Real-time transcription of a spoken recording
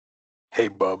Hey,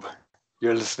 bub,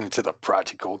 you're listening to the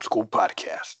Project Old School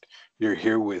podcast. You're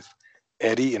here with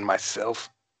Eddie and myself,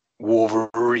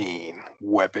 Wolverine,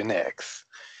 Weapon X.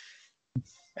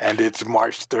 And it's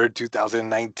March 3rd,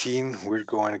 2019. We're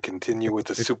going to continue with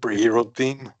the superhero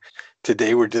theme.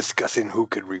 Today, we're discussing who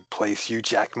could replace Hugh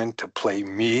Jackman to play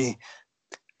me,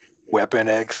 Weapon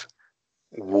X,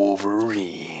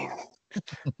 Wolverine.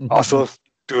 Also,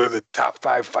 doing the top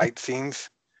 5 fight scenes.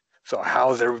 So,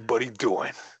 how's everybody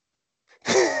doing?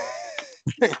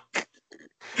 Yeah,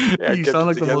 You kept sound it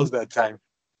like the together most. that time.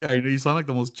 I know you sound like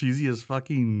the most cheesiest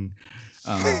fucking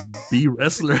B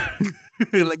wrestler.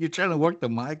 Like you're trying to work the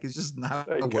mic, it's just not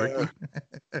Like, working.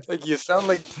 like you sound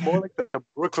like more like the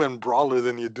Brooklyn Brawler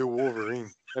than you do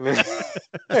Wolverine. And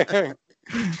then,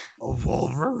 Oh,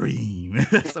 Wolverine.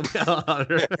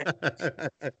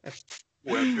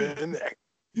 Weapon X,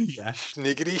 Yeah,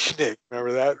 Sniggity Schnick.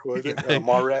 Remember that? Was it yeah.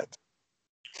 Mallrats?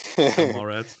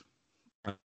 Mallrats.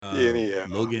 Anyhow.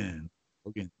 Logan.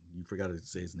 Logan. You forgot to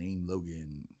say his name,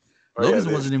 Logan. Oh yeah,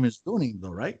 Logan wasn't even his real name though,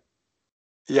 right?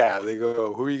 yeah. They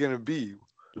go, who are you gonna be,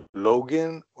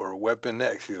 Logan or Weapon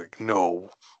X? He's like, no,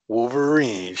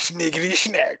 Wolverine. Sniggity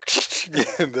Schnack.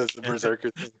 That's the Berserker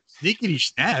thing. Sneakity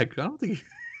snack. I don't think.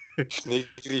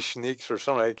 Sniggity Schnicks or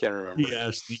something. I can't remember. Yeah,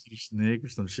 sneakity snick or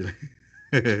some shit.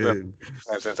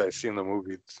 Since I've seen the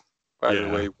movie, by the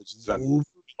way, which is an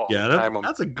Yeah, all-time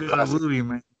that's a good classic. movie,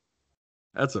 man.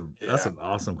 That's an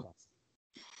awesome classic.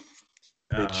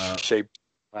 It shaped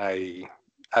my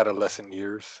adolescent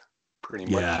years pretty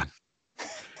much.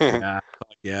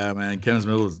 Yeah, man.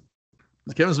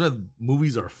 Kevin Smith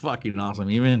movies are fucking awesome.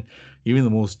 Even the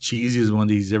most cheesiest one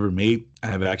that he's ever made, I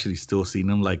have actually still seen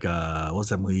them. Like what's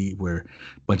that movie where a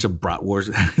bunch of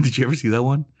bratwursts? Did you ever see that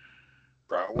one?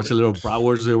 A bunch of little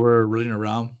bratwursts that were running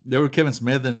around. They were Kevin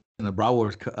Smith in a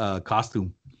bratwurst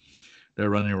costume. They're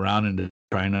running around and they're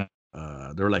trying to.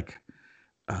 They're like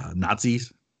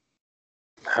Nazis.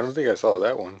 I don't think I saw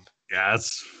that one. Yeah,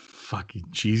 it's fucking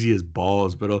cheesy as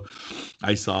balls. But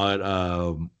I saw it.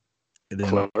 And then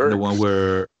the one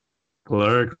where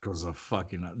Clerks was a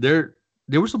fucking. They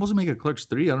were supposed to make a Clerks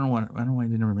 3. I don't know why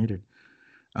they never made it.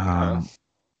 And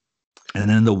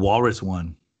then the Walrus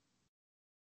one.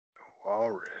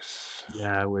 Walrus.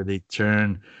 Yeah, where they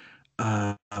turn.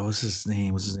 What's his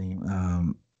name?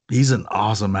 He's an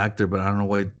awesome actor, but I don't know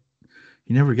why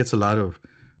he never gets a lot of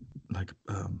like.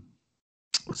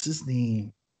 What's his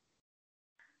name?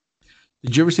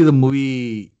 Did you ever see the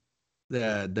movie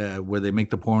that where they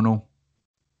make the porno?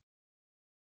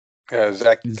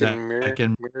 Zack and Miri?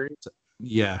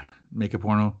 Yeah, make a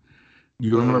porno.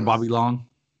 You remember Bobby Long?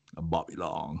 Bobby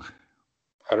Long.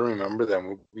 I don't remember that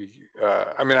movie.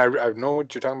 I mean, I know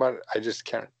what you're talking about. I just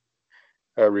can't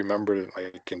remember it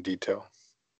like in detail.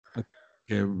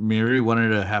 Okay, Miri wanted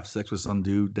to have sex with some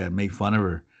dude that made fun of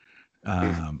her.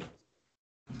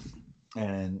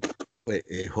 And wait,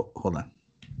 hold on.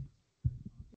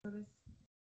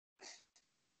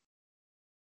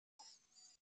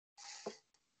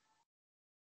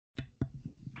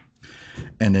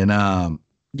 And then,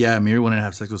 Miri wanted to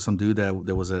have sex with some dude that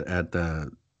was at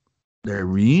their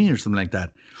reunion or something like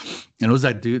that. And it was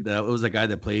that dude it was the guy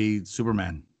that played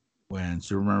Superman when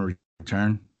Superman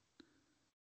returned.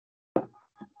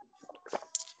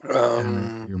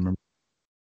 You remember?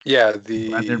 Yeah,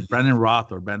 Brandon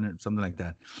Roth or Brandon something like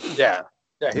that. Yeah,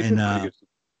 he did pretty good.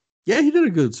 Yeah, he did a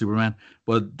good Superman.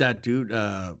 But that dude,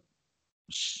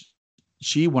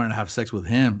 she wanted to have sex with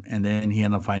him, and then he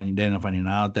ended up finding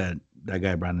out that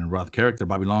guy Brandon Roth character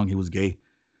Bobby Long, he was gay.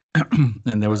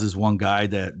 And there was this one guy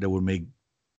that would make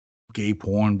gay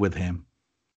porn with him.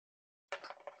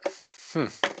 I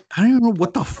don't even know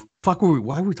what the fuck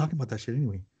why were we talking about that shit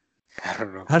anyway? I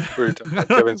don't know. We were talking about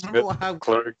Kevin Smith,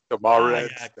 Clerk, the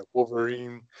Mallrats, the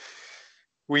Wolverine.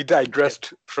 We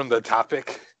digressed from the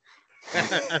topic.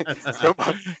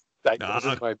 That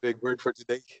is my big word for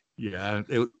today. Yeah,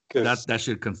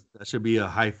 that should be a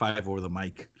high five over the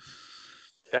mic.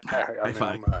 Yeah,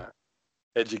 I'm an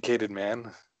educated man.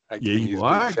 You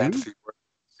are, dude.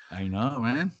 I know,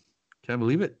 man. Can't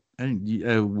believe it. And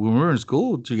when we were in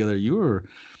school together, you were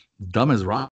dumb as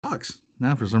rocks.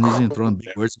 Now, for some reason, you're throwing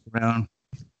big words around.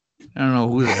 I don't know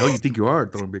who the hell you think you are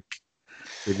throwing big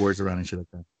words around and shit like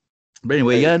that. But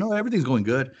anyway, everything's going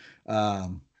good.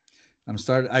 I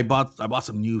bought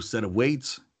some new set of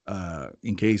weights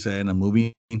in case I end up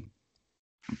moving. We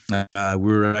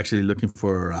were actually looking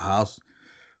for a house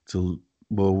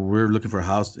we're looking for a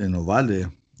house in Ovalde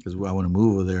because I want to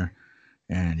move over there.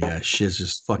 And yeah, shit's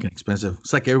just fucking expensive.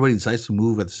 It's like everybody decides to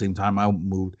move at the same time. I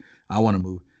want to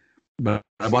move. But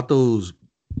I bought those.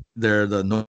 They're the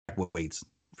North weights.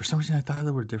 For some reason, I thought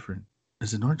they were different.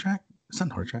 Is it North Track? It's not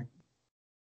NordTrack.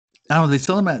 No, they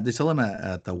sell them at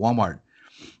the Walmart,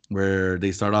 where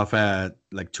they start off at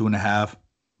like 2.5,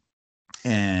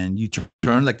 and you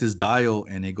turn like this dial,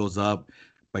 and it goes up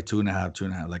by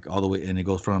 2.5, like all the way, and it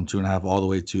goes from 2.5 all the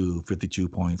way to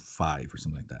 52.5 or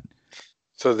something like that.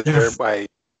 So they're by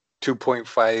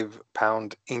 2.5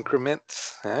 pound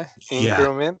increments, huh?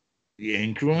 Increment. Yeah,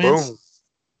 increments.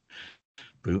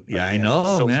 Boom. Yeah, I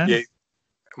know, man.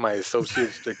 My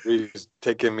associate's degree is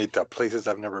taking me to places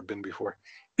I've never been before.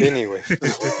 Anyways.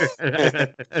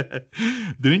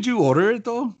 Didn't you order it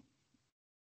though?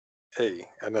 Hey,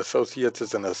 an associate's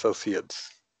is an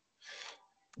associate's.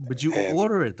 But you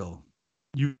order it though.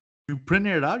 You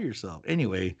printed it out yourself.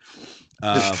 Anyway,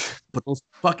 but those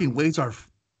fucking weights are.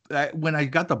 When I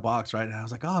got the box, right, I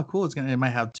was like, oh, cool. It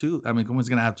might have two. I mean, someone's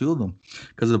gonna have two of them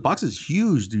because the box is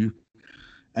huge, dude.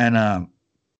 And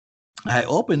I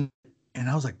opened, and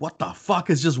I was like, what the fuck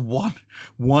is just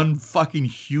one fucking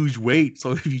huge weight?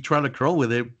 So if you try to curl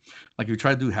with it, like you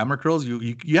try to do hammer curls,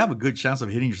 you have a good chance of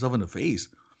hitting yourself in the face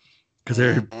because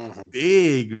they're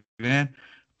big, man.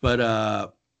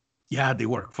 But yeah, they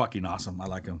work fucking awesome. I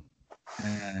like them,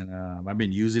 and I've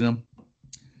been using them.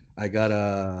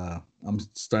 I'm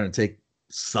starting to take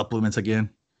supplements again.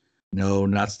 No,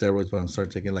 not steroids, but I'm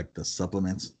starting taking like the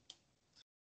supplements.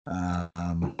 I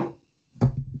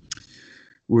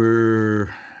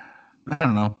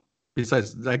don't know.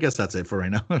 Besides, I guess that's it for right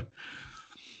now.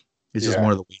 It's just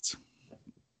more of the weights.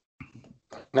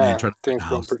 Nah, things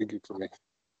going pretty good for me.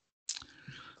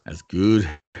 That's good.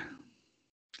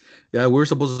 Yeah, we're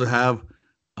supposed to have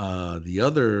the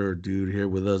other dude here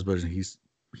with us, but he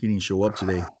didn't show up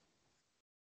today.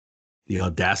 The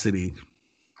Audacity.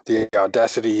 The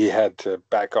Audacity, he had to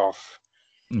back off.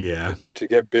 Yeah. To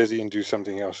get busy and do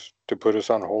something else, to put us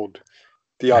on hold.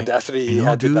 The Audacity, he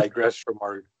had to digress from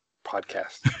our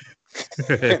podcast.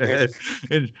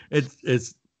 And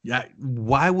it's yeah.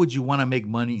 Why would you want to make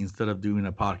money instead of doing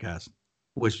a podcast,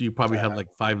 which you probably have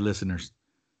like 5 listeners,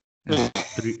 and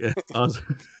 3 us.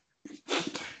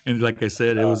 And like I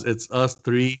said, it's us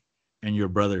 3 and your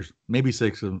brothers, maybe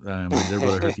 6. Their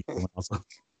brother also.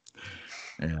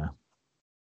 Yeah.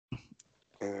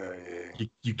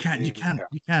 You can't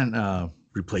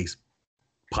replace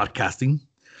podcasting.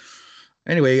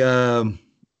 Anyway,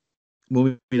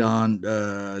 moving on.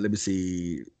 Let me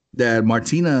see. That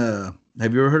Martina,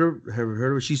 have you ever heard of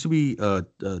her? She used to be a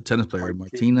tennis player.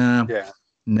 Martina. Yeah.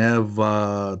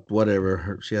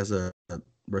 Whatever. She has a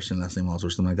Russian last name also,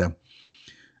 or something like that.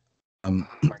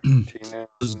 Martina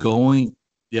was going.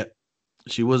 Yeah,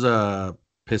 she was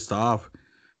pissed off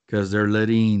because they're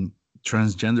letting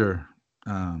transgender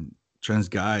trans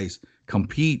guys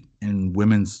compete in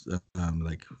women's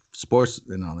like sports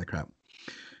and all that crap,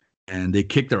 and they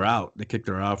kicked her out. They kicked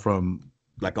her out from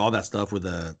like all that stuff with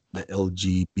the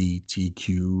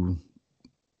LGBTQ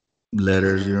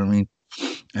letters. You know what I mean?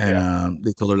 And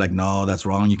they told her like, no, that's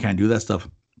wrong. You can't do that stuff.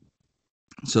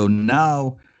 So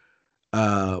now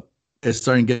it's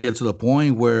starting to get to the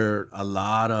point where a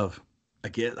lot of I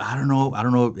don't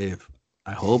know if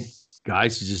I hope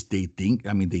guys just they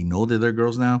know that they're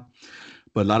girls now,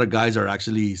 but a lot of guys are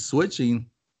actually switching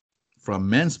from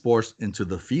men's sports into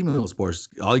the female sports.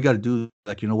 All you got to do,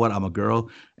 like, you know what, I'm a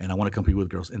girl and I want to compete with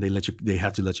girls, and they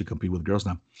have to let you compete with girls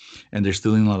now, and they're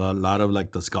stealing a lot of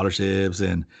like the scholarships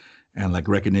and like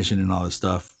recognition and all this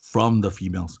stuff from the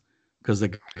females, because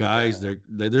the guys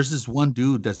there's this one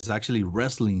dude that's actually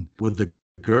wrestling with the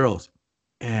girls,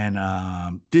 and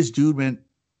this dude, man,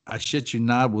 I shit you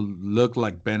not, will look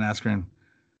like Ben Askren,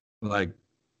 like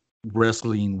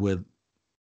wrestling with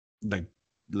like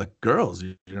girls,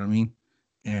 you know what I mean?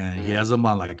 And he has them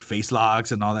on like face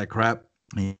locks and all that crap.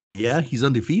 And yeah, he's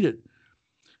undefeated.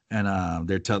 And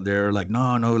they're like,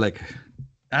 no, like,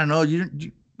 I don't know,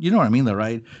 you know what I mean, though,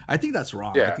 right? I think that's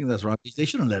wrong. Yeah. I think that's wrong. They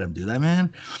shouldn't let him do that,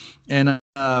 man. And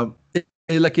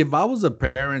like if I was a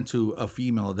parent to a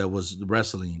female that was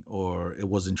wrestling or it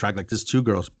was in track, like this 2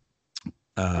 girls,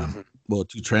 well,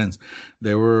 2 trans,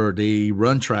 they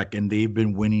run track and they've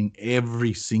been winning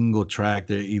every single track.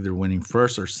 They're either winning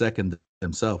first or second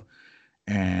themselves,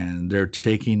 and they're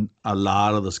taking a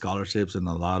lot of the scholarships and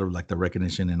a lot of like the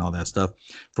recognition and all that stuff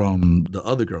from the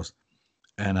other girls.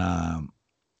 And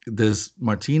this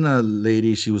Martina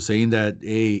lady, she was saying that,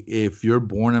 hey, if you're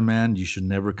born a man, you should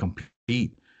never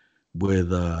compete with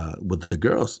the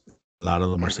girls. A lot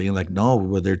of them are saying like, no,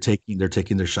 well, they're taking their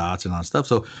shots and all that stuff.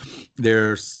 So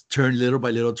they're little by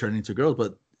little turning to girls.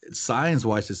 But science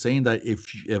wise, it's saying that if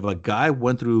a guy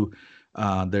went through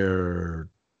their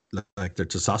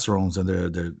testosterones and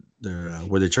their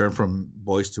where they turn from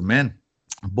boys to men,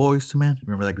 Boys to Men.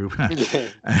 Remember that group?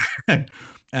 Yeah.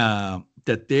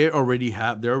 That they're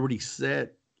already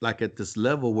set like at this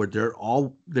level where they're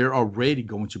already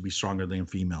going to be stronger than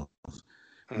females.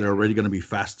 They're Hmm. already going to be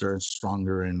faster and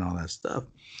stronger and all that stuff.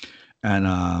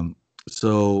 And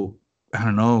so I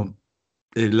don't know.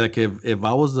 Like if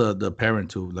I was the parent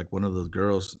to like one of those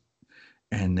girls,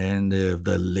 and then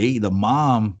the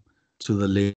mom to the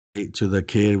late to the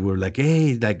kid were like,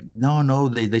 hey, like no,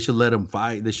 they should let him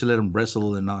fight, they should let him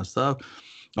wrestle and all that stuff.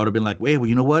 I would have been like, wait, well,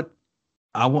 you know what?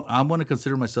 I want to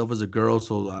consider myself as a girl,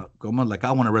 so come on, like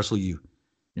I want to wrestle you.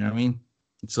 You know what I mean?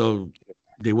 So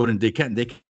they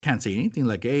can't say anything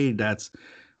like, hey, that's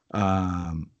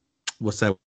um what's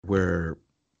that where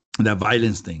that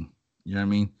violence thing. You know what I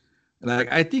mean?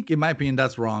 Like I think in my opinion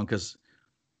that's wrong because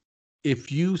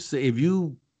if you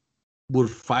would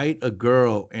fight a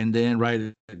girl and then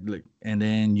right like and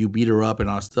then you beat her up and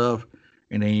all stuff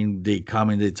and then they come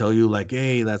and they tell you like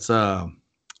hey that's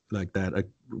like that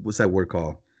what's that word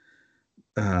called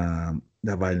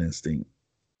that violence thing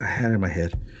I had in my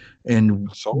head and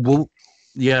Assault. well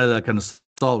yeah that kind of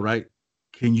assault right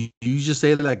can you just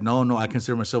say like no I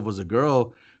consider myself as a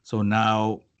girl so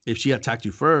now if she attacked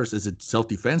you first is it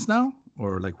self-defense now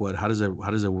or like what how does it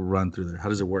run through there how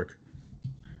does it work.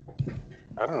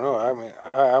 I don't know. I mean,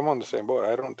 I'm on the same boat.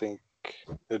 I don't think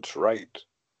it's right.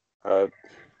 Uh,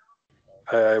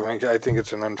 I mean, I think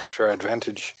it's an unfair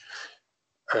advantage.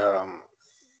 Um,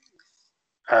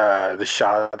 the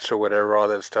shots or whatever, all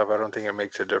that stuff. I don't think it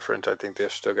makes a difference. I think they're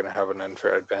still going to have an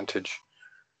unfair advantage.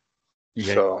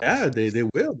 Yeah, So, yeah, they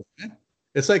will, man.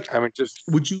 It's like, I mean, just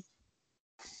would you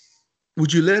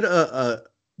would you let a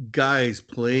guys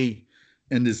play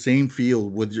in the same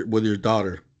field with your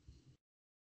daughter?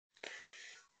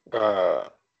 uh,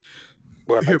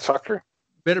 what, like Here, soccer?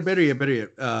 better yet.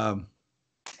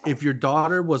 If your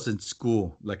daughter was in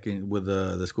school, like with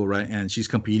the school, right, and she's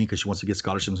competing because she wants to get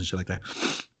scholarships and shit like that,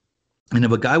 and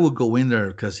if a guy would go in there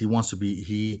because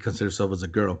he considers himself as a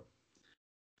girl,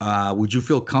 would you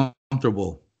feel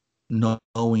comfortable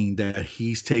knowing that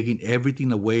he's taking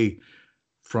everything away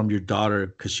from your daughter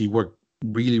because she worked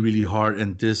really hard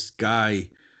and this guy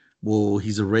well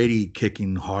he's already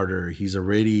kicking harder he's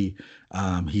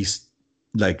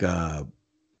like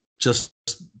just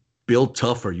built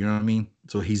tougher you know what I mean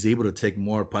so he's able to take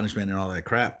more punishment and all that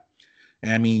crap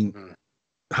and I mean Mm.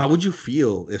 how would you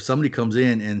feel if somebody comes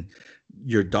in and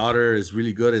your daughter is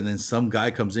really good and then some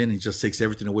guy comes in and just takes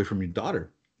everything away from your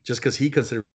daughter just because he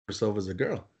considers himself as a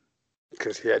girl.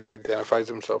 Because he identifies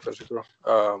himself as a girl.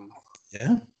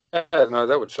 Yeah, Yeah, no,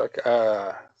 that would suck.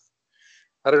 I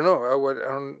don't know. I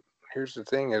don't. Here's the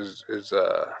thing: is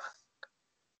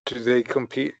do they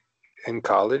compete in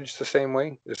college the same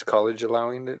way? Is college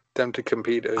allowing them to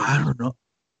compete? I don't know.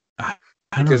 I,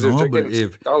 I don't Because if know they're but getting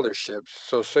if scholarships,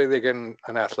 so say they're getting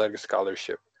an athletic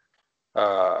scholarship,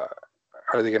 uh,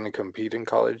 are they going to compete in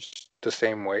college the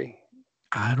same way?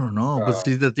 I don't know, but Uh,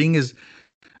 see, the thing is,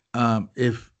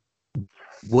 if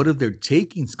what if they're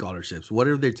taking scholarships? What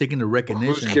if they're taking the who's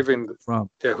recognition giving? from?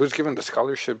 Yeah, who's giving the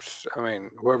scholarships? I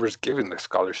mean, whoever's giving the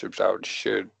scholarships out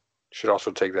should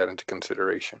also take that into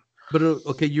consideration. But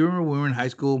okay, you remember when we were in high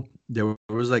school, there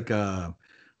was like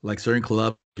certain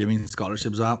clubs giving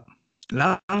scholarships out. A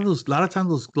lot of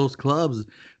times those clubs,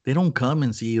 they don't come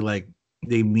and see like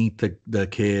they meet the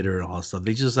kid or all stuff.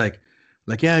 They just like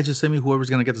yeah, just send me whoever's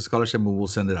gonna get the scholarship and we'll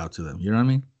send it out to them. You know what I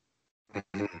mean?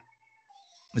 Mhm.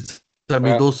 It's I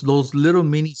mean Well, those little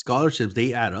mini scholarships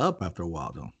they add up after a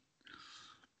while though.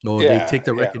 Or they yeah, take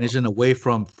the yeah, recognition away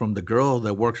from the girl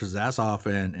that works his ass off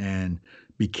and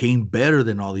became better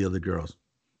than all the other girls.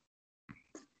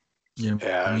 You know, I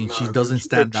yeah. mean, she No, doesn't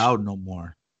stand out no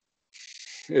more.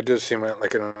 it does seem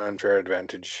like an unfair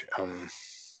advantage.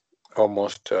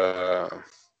 Almost a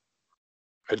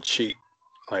cheat.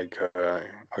 Like,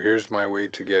 here's my way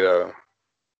to get a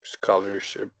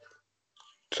scholarship.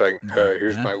 It's like,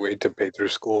 here's Yeah, my way to pay through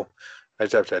school. I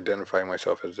just have to identify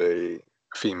myself as a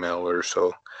female or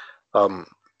so. Um,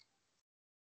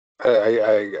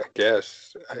 I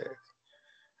guess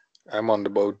I'm on the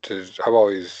boat. I've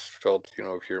always felt,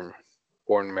 if you're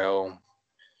born male,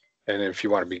 and if you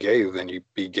want to be gay, then you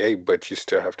be gay, but you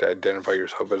still have to identify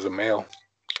yourself as a male,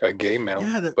 a gay male.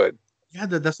 yeah, But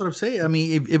that's what I'm saying. I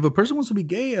mean, if a person wants to be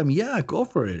gay, I mean, yeah, go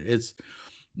for it.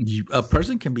 A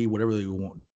person can be whatever they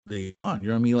want. You know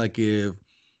what I mean? Like if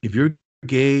you're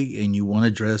gay and you want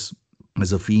to dress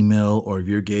as a female, or if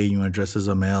you're gay and you want to dress as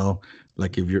a male,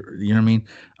 like if you're, you know what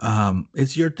I mean?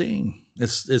 It's your thing.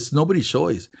 It's nobody's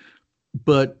choice.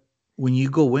 But when you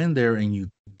go in there and you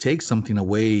take something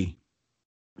away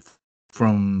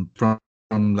from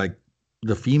like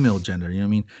the female gender. You know what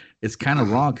I mean? It's kind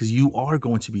of wrong because you are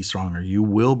going to be stronger. You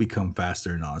will become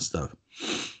faster and all that stuff.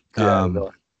 Yeah,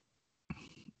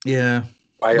 Yeah.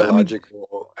 But I mean,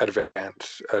 biological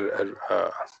advance,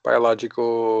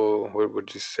 biological. What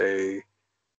would you say?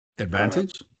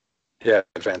 advantage. Yeah,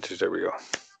 advantage. There we go.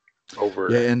 Over.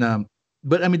 Yeah, and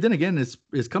but I mean, then again,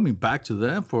 it's coming back to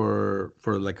them for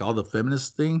like all the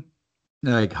feminist thing,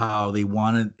 like how they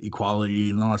wanted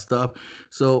equality and all that stuff.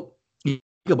 So you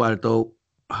think about it though,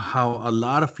 how a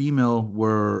lot of female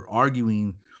were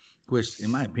arguing, which in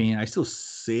my opinion, I still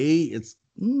say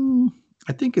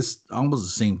I think it's almost the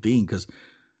same thing because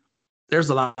there's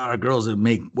a lot of girls that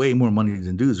make way more money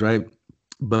than dudes, right?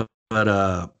 But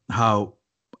how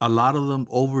a lot of them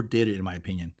overdid it, in my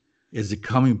opinion. Is it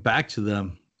coming back to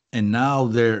them? And now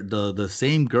they're the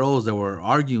same girls that were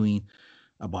arguing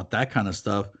about that kind of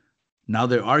stuff. Now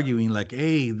they're arguing like,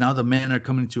 hey, now the men are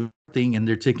coming to our thing and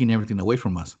they're taking everything away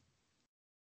from us.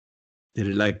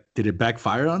 Did it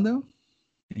backfire on them?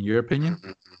 In your opinion?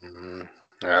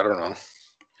 I don't know.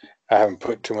 I haven't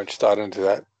put too much thought into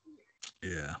that.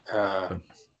 Yeah.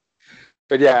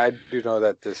 But yeah, I do know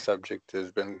that this subject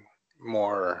has been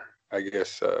more, I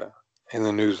guess, in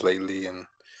the news lately and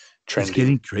trending. It's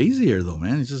getting crazier though,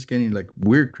 man. It's just getting like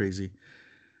weird crazy.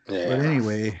 Yeah. But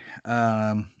anyway,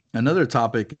 another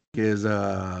topic is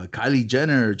Kylie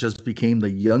Jenner just became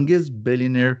the youngest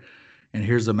billionaire, and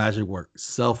here's the magic word: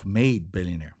 self-made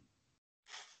billionaire.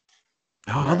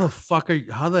 How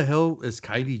the hell is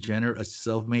Kylie Jenner a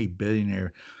self-made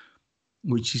billionaire?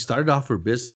 When she started off her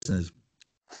business,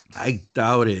 I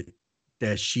doubt it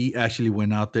that she actually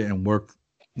went out there and worked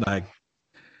like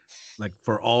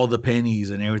for all the pennies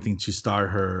and everything to start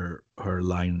her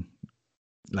line,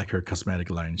 like her cosmetic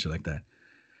line and shit like that.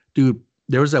 Dude,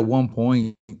 there was at one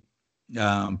point,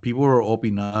 people were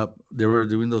opening up. They were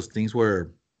doing those things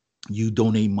where you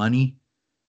donate money.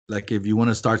 Like if you want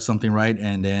to start something, right?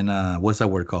 And then what's that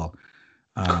word called?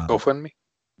 GoFundMe?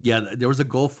 Yeah, there was a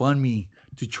GoFundMe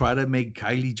to try to make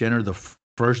Kylie Jenner the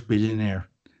first billionaire,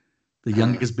 the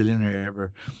youngest billionaire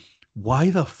ever. Why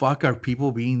the fuck are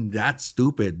people being that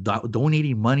stupid,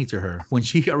 donating money to her when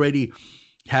she already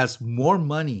has more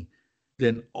money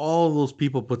than all those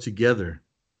people put together?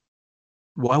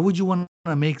 Why would you want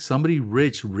to make somebody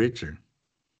rich richer?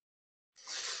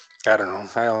 I don't know.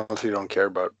 I honestly don't care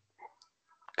about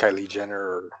Kylie Jenner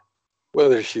or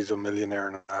whether she's a millionaire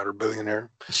or not, or billionaire.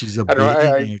 She's a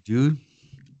billionaire, dude.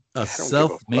 A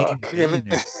self-made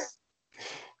billionaire.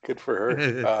 Good for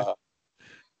her.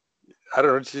 I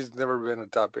don't know. She's never been a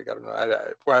topic. I don't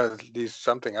know. Well, at least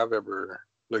something I've ever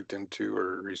looked into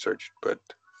or researched, but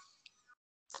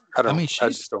I don't. I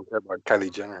just don't care about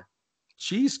Kylie Jenner.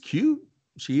 She's cute.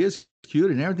 She is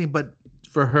cute and everything, but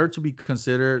for her to be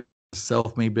considered a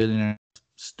self-made billionaire,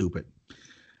 stupid.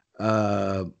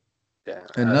 Yeah.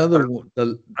 Another one.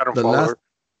 I don't follow her.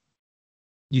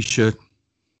 You should.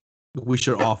 We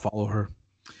should all follow her.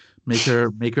 Make her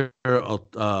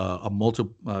a multi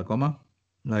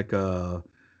like a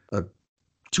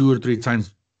 2 or 3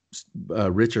 times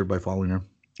richer by following her.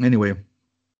 Anyway,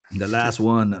 the last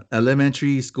one,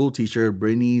 elementary school teacher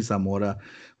Brittany Zamora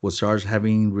was charged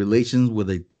having relations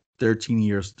with a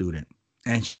 13-year student,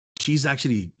 and she's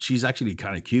actually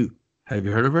kind of cute. Have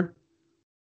you heard of her?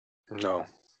 No.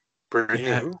 Brittany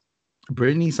who?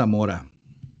 Brittany Zamora.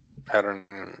 I don't.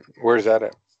 Where's that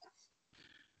at?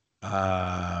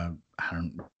 I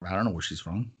don't know where she's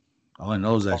from. All I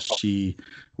know is that she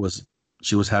was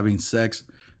having sex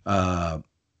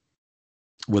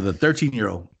with a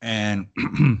 13-year-old, and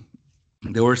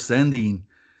they were sending.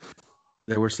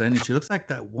 She looks like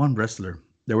that one wrestler.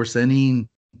 They were sending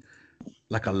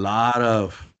like a lot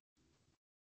of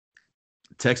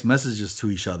text messages to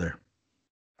each other.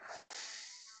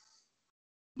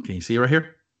 Can you see right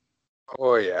here?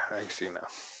 Oh yeah, I can see now.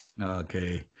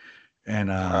 Okay, and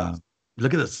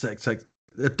look at the sex. Like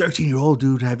the 13-year-old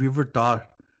dude. Have you ever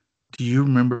thought? Do you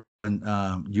remember when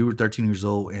you were 13 years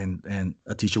old and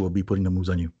a teacher would be putting the moves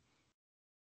on you?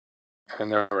 It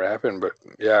never happened, but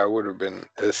yeah, I would have been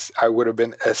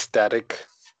ecstatic.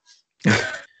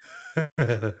 Not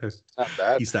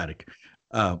bad. Ecstatic.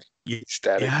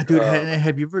 Ecstatic. Yeah, dude.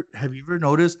 Have you ever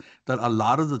noticed that a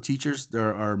lot of the teachers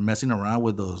there are messing around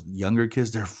with those younger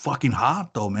kids? They're fucking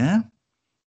hot though, man.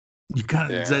 You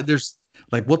kind of there's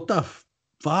like, what the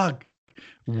fuck?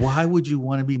 Why would you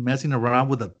want to be messing around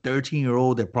with a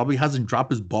 13-year-old that probably hasn't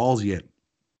dropped his balls yet?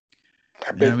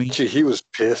 I bet he was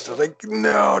pissed. I was like,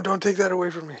 no, don't take that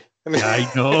away from me. I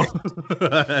know.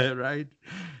 Right.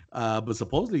 But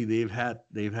supposedly they've had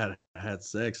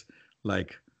sex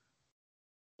like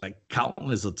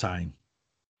countless of time.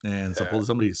 And supposedly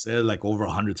somebody said like over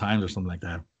 100 times or something like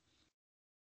that.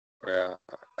 Yeah.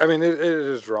 I mean, it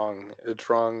is wrong. It's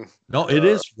wrong. No, it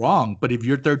is wrong. But if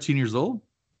you're 13 years old.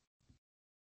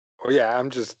 Well, yeah, I'm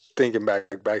just thinking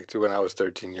back to when I was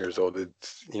 13 years old.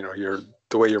 It's,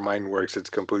 the way your mind works,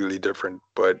 it's completely different.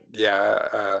 But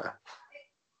yeah,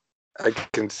 I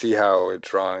can see how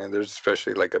it's wrong. And there's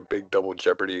especially like a big double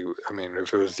jeopardy. I mean,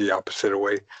 if it was the opposite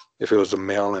way, if it was a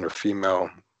male and a female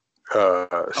Oh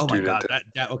my student, God.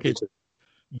 That okay.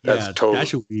 that's Yeah, totally that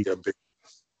should be a big,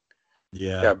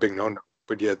 yeah, big no-no.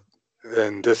 But yet,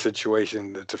 in this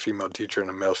situation, it's a female teacher and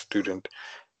a male student.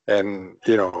 And,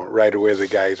 right away the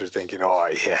guys are thinking, oh,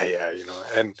 yeah,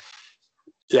 and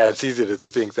yeah, it's easy to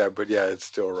think that, but yeah, it's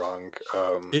still wrong.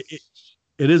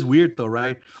 it is weird though,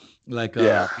 right? Like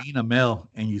Yeah. being a male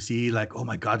and you see like, oh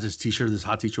my God, this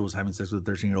hot teacher was having sex with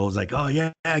a 13-year-old. It's like, oh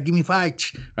yeah, give me 5,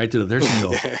 right to the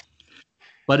 13-year-old.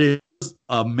 But if it's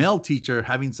a male teacher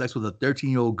having sex with a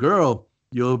 13-year-old girl,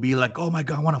 you'll be like, oh my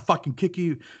God, I want to fucking kick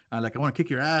you. I want to kick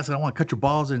your ass and I want to cut your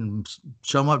balls and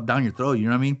shove them up down your throat. You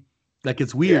know what I mean? Like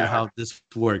it's weird how this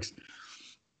works.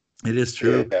 It is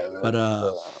true. But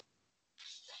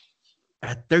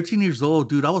at 13 years old,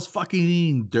 dude, I was fucking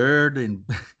eating dirt and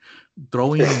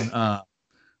throwing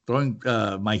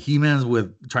my He-Mans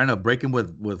with trying to break him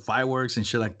with fireworks and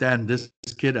shit like that. And this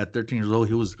kid at 13 years old,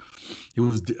 he was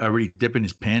already dipping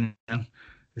his pen.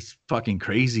 It's fucking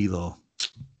crazy though.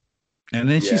 And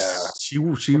then she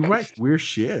writes weird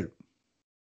shit.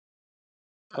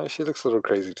 She looks a little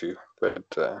crazy too, but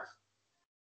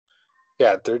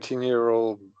yeah,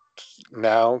 13-year-old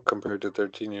now compared to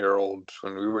 13-year-olds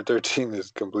when we were 13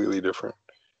 is completely different.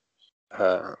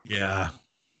 Yeah.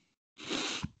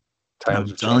 I'm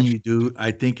telling you, dude,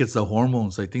 I think it's the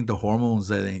hormones. I think the hormones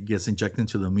that it gets injected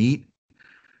into the meat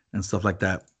and stuff like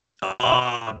that.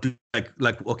 Oh, dude,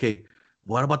 like, okay,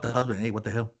 what about the husband? Hey, what the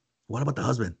hell? What about the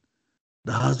husband?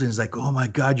 The husband's like, oh my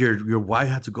God, your wife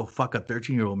had to go fuck a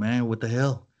 13-year-old man. What the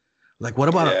hell? Like, what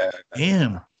about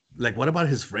him? Like, what about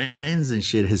his friends and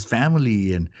shit, his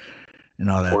family and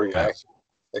all that? Poor guy.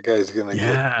 That guy's gonna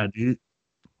get. Dude.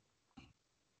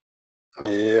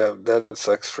 Yeah, that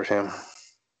sucks for him.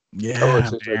 Yeah,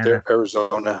 it's right there,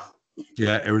 Arizona.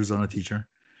 Yeah, Arizona teacher.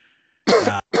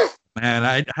 Man,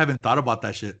 I haven't thought about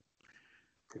that shit.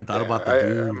 I thought about the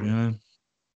dude, man.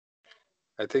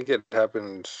 I think it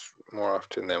happens more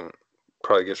often than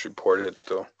probably gets reported,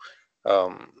 though.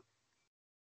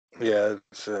 Yeah,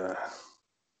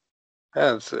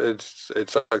 it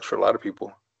sucks for a lot of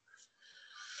people.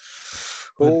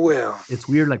 But oh well, it's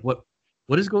weird. Like what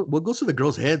goes to the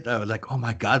girl's head? Like, oh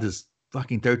my God, this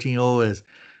fucking 13-year-old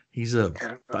he's a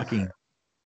hottie.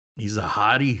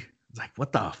 It's like,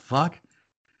 what the fuck?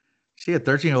 See a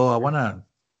 13-year-old,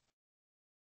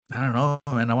 I don't know,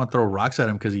 man. I want to throw rocks at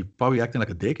him because he's probably acting like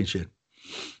a dick and shit.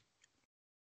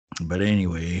 But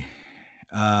anyway,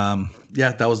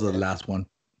 yeah, that was the last one.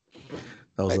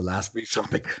 That was the last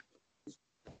topic.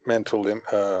 Mental,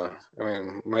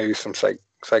 maybe some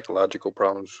psychological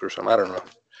problems or something. I don't know.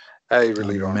 I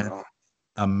really don't know.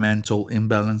 A mental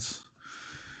imbalance.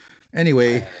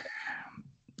 Anyway.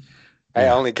 I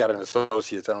only got an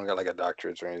associate's. I don't got like a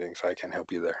doctorate or anything, so I can't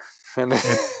help you there.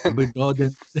 But no,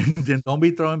 then don't be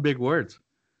throwing big words.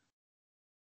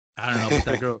 I don't know, but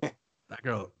that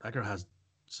girl has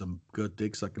some good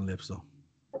dick sucking lips though.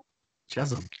 She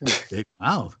has a big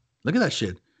mouth. Look at that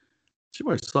shit. She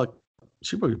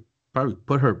probably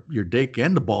put your dick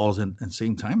and the balls in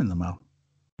same time in the mouth.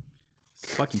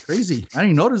 It's fucking crazy. I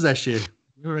didn't notice that shit.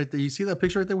 You're right there. You see that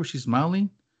picture right there where she's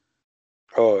smiling?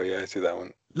 Oh yeah, I see that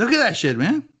one. Look at that shit,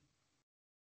 man.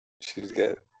 She's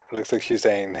good. Looks like she's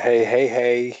saying, "Hey, hey,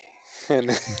 hey."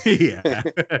 Yeah.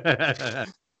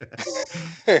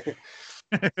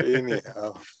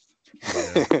 Anyhow.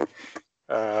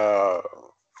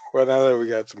 Well, now that we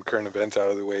got some current events out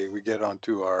of the way, we get on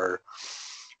to our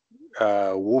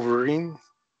Wolverine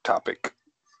topic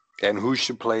and who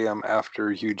should play him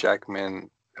after Hugh Jackman.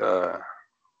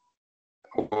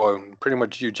 Well, pretty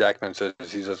much Hugh Jackman says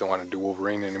he doesn't want to do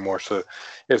Wolverine anymore. So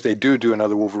if they do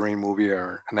another Wolverine movie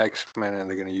or an X-Men and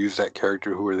they're going to use that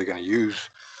character, who are they going to use?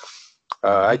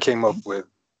 I came up with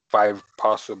 5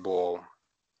 possible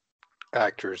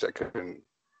actors that could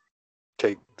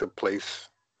take the place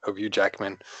of Hugh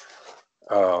Jackman.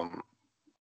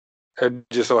 It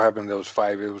just so happened those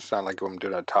 5, it was not like I'm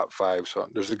doing a top 5, so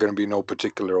there's going to be no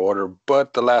particular order.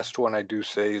 But the last one I do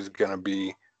say is going to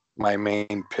be my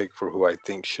main pick for who I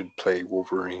think should play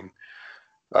Wolverine.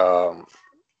 How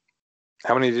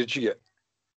many did you get?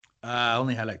 I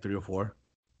only had like 3 or 4.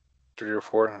 3 or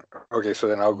 4? Okay, so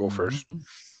then I'll go first.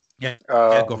 Yeah,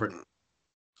 go for it.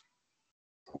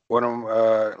 one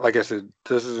of like I said,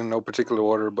 this is in no particular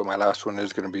order, but my last one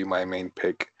is going to be my main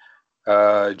pick.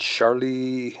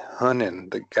 Charlie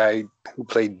Hunnam, the guy who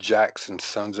played Jax in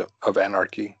Sons of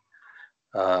Anarchy.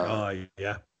 Oh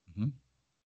yeah. Mm-hmm.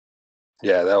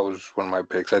 Yeah, that was one of my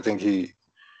picks. I think he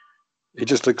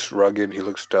just looks rugged. He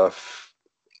looks tough.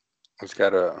 He's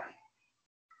got a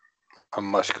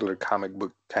muscular comic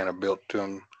book kind of built to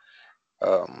him.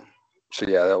 So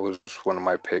yeah, that was one of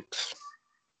my picks.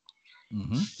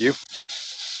 Mm-hmm. You?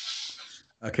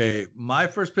 Okay, my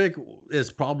first pick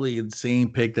is probably the same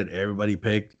pick that everybody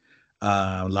picked.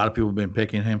 A lot of people have been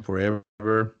picking him forever.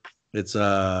 It's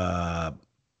let's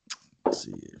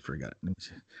see, I forgot. Let me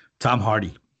see. Tom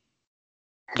Hardy.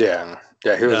 Yeah,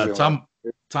 yeah, he was the one.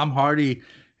 Tom Hardy.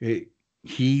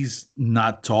 He's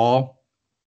not tall.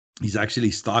 He's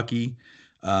actually stocky.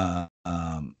 Uh,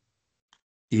 um,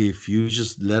 if you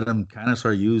just let him kind of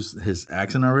start use his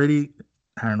accent already,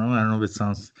 I don't know if it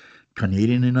sounds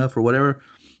Canadian enough or whatever,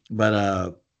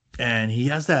 but and he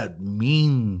has that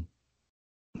mean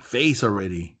face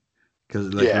already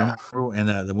because like Yeah, remember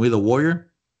and the movie The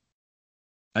Warrior,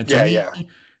 and to yeah, me, yeah,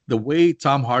 the way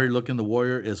Tom Hardy looked in The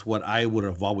Warrior is what I would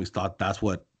have always thought. That's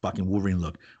what fucking Wolverine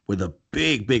looked with a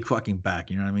big fucking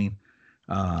back. You know what I mean?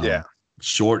 yeah,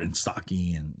 Short and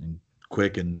stocky and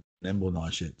quick and nimble and all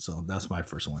that shit. So that's my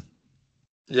first one.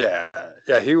 yeah,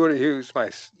 yeah. He was my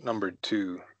number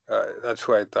two. That's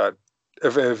who I thought.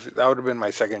 If that would have been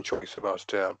my second choice if I was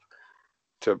to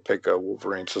pick a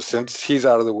Wolverine. So since he's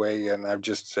out of the way, and I've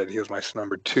just said he was my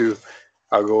number two,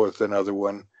 I'll go with another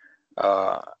one.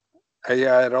 Uh,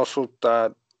 yeah, I'd also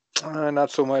thought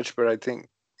not so much, but I think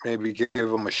maybe give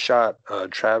him a shot.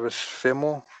 Travis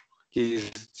Fimmel. He's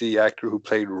the actor who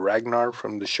played Ragnar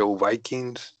from the show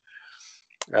Vikings.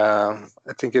 I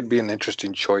think it'd be an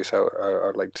interesting choice.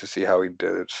 I'd like to see how he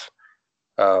does.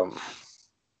 Um,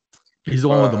 He's the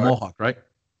one with the mohawk, right?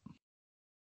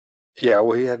 yeah,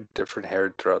 well, he had different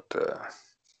hair throughout the.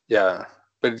 Yeah,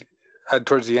 but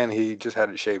towards the end, he just had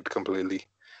it shaved completely,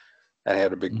 and he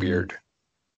had a big beard.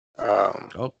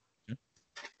 Oh,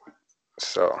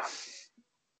 So,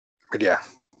 but yeah,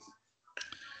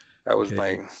 that was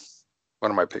okay.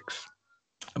 one of my picks.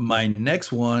 My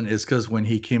next one is because when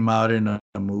he came out in a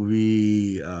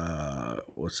movie,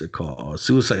 what's it called?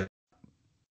 Suicide.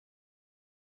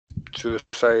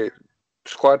 Suicide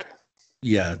Squad.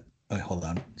 Yeah. Hold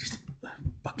on. Just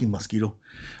fucking mosquito.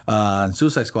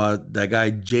 Suicide Squad. That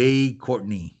guy Jay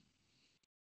Courtney.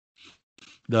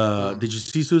 Did you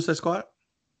see Suicide Squad?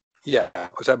 Yeah,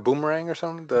 was that Boomerang or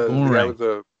something? The guy Boomerang. with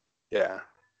the yeah.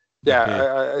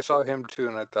 Okay. I saw him too,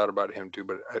 and I thought about him too,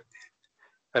 but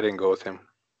I didn't go with him.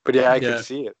 But yeah, I could Yeah.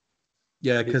 see it.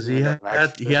 Yeah, He because had an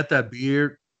accent. he had that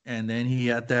beard, and then he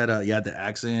had the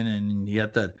accent, and he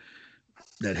had that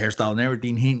hairstyle and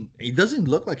everything. He doesn't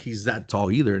look like he's that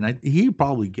tall either, and he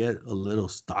probably get a little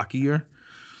stockier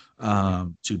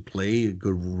to play a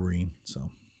good Wolverine. So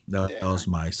that was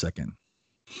my second.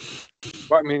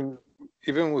 But I mean,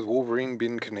 even with Wolverine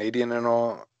being Canadian and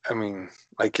all, I mean,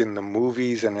 like in the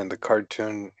movies and in the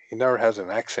cartoon, he never has an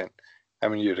accent. I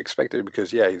mean, you'd expect it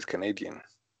because yeah, he's Canadian.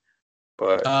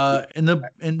 But In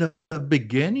the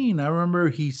beginning, I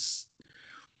remember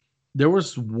there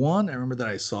was one I remember that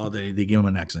I saw that they gave him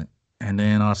an accent, and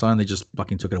then all of a sudden they just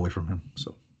fucking took it away from him.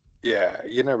 So yeah,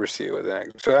 you never see it with an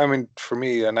accent. So I mean, for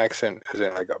me, an accent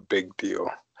isn't like a big deal.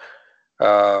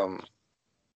 Um,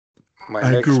 my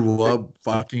I next grew pick, up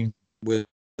fucking with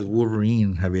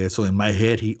Wolverine, Javier. So in my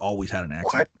head, he always had an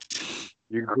accent. what?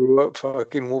 You grew up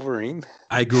fucking Wolverine?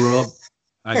 I grew up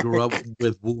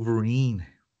with Wolverine.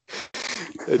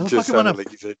 It just sounded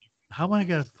like you said. How am I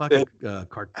gonna fucking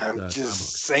I'm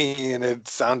just saying it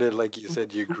sounded like you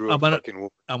said you grew up fucking Wolverine.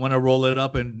 I'm gonna roll it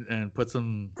up and put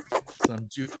some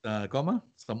juice,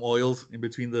 some oils in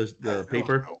between the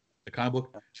paper, the comic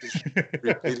book. Just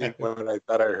repeating what I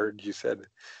thought I heard you said.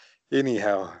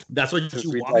 Anyhow, that's what since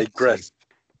you want me to say.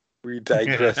 We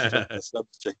digressed from the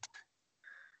subject.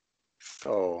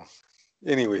 So,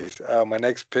 anyways, my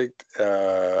next pick,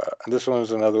 this one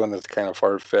is another one that's kind of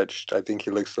far fetched. I think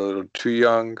he looks a little too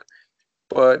young,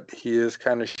 but he is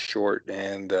kind of short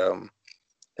and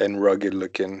rugged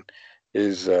looking.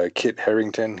 Is Kit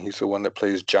Harington? He's the one that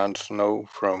plays Jon Snow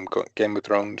from Game of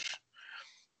Thrones.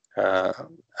 Yeah.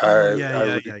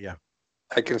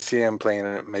 I can see him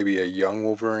playing maybe a young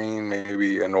Wolverine,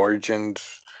 maybe an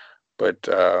Origins, but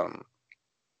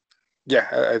yeah,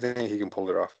 I think he can pull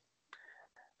it off.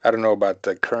 I don't know about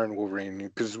the current Wolverine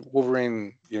because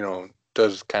Wolverine,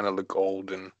 does kind of look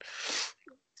old um,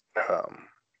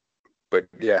 but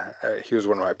yeah, he was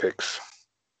one of my picks.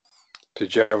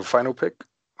 Did you have a final pick,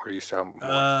 or do you still have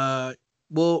more?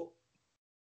 Well,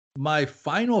 my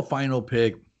final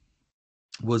pick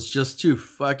was just to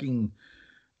fucking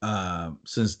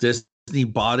since Disney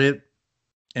bought it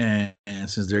and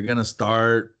since they're gonna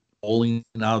start rolling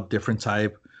out different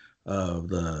type of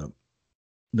the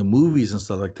movies and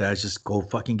stuff like that, just go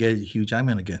fucking get Hugh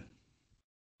Jackman again.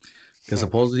 Because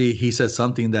supposedly he said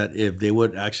something that if they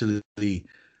would actually,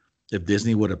 if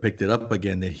Disney would have picked it up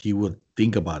again, that he would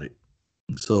think about it.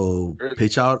 So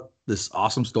pitch out this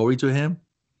awesome story to him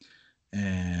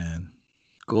and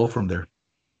go from there.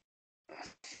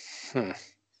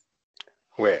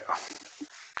 Well,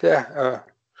 yeah,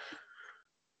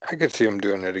 I could see him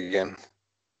doing it again.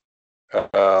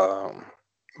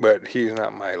 But he's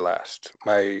not my last.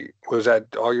 Was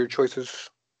that all your choices?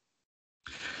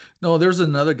 No, there's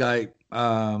another guy.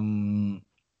 But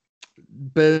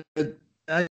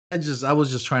I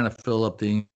was just trying to fill up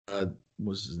the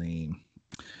what's his name?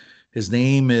 His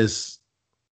name is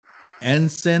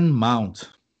Ensign Mount.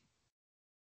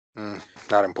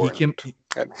 Not important.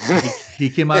 He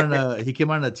came out in a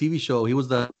TV show. He was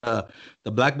the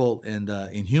Black Bolt in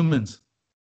Inhumans.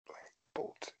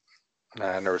 Bolt.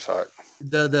 Nah, I never saw it.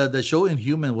 The show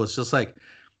Inhuman was just like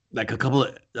a couple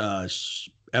of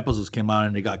episodes came out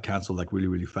and they got canceled like really,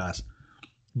 really fast.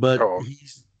 But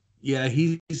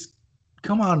he's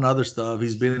come on in other stuff.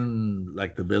 He's been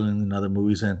like the villain in other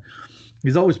movies, and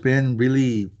he's always been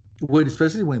really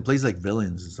especially when he plays like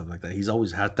villains and stuff like that. He's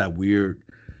always had that weird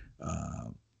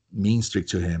mean streak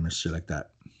to him and shit like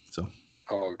that. So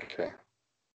okay.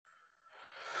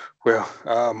 Well,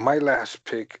 my last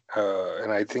pick,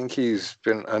 and I think he's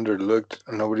been underlooked.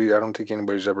 I don't think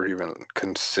anybody's ever even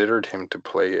considered him to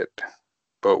play it.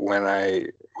 But when I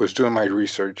was doing my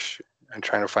research and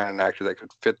trying to find an actor that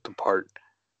could fit the part,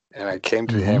 and I came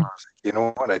to him, I was like, you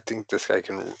know what? I think this guy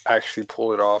can actually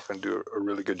pull it off and do a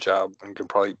really good job and can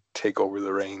probably take over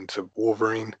the reins of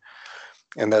Wolverine.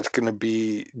 And that's going to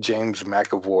be James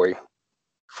McAvoy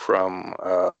from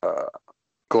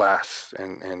Glass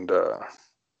and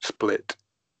Split.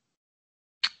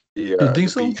 You think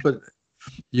so? But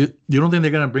you don't think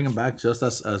they're going to bring him back just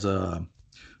as a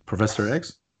Professor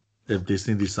X if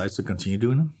Disney decides to continue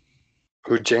doing him?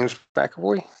 Who, James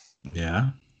McAvoy? Yeah.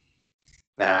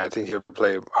 Nah, I think he'll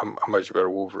play a much better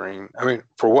Wolverine. I mean,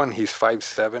 for one, he's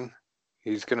 5'7".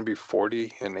 He's going to be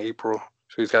 40 in April,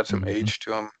 so he's got some age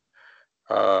to him.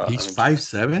 He's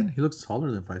 5'7"? He looks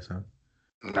taller than 5'7".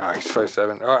 No, he's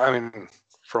 5'7". I mean,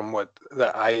 from what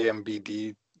the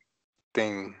IMBD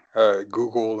thing,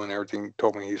 Google and everything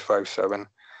told me he's 5'7".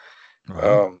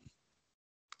 Wow.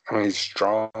 I mean, he's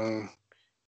strong.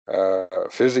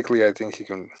 Physically, I think he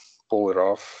can pull it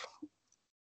off.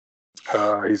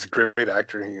 He's a great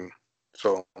actor.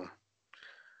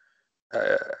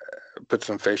 Put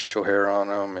some facial hair on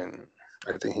him, and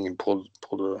I think he can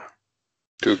do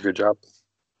a good job.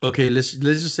 Okay, let's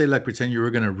just say, like, pretend you were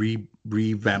gonna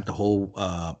revamp the whole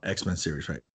X-Men series,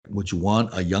 right? Would you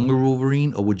want a younger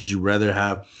Wolverine, or would you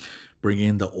rather bring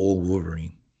in the old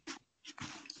Wolverine?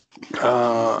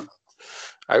 I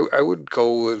would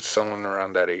go with someone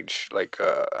around that age, like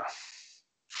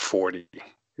 40.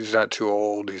 He's not too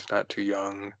old. He's not too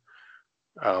young.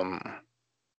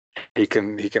 He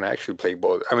can actually play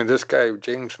both. I mean, this guy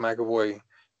James McAvoy,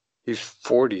 he's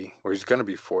 40, or he's gonna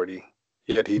be 40.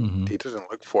 Yet he doesn't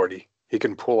look 40. He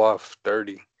can pull off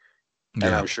 30,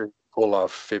 and I'm sure he can pull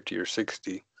off 50 or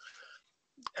 60.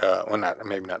 Well,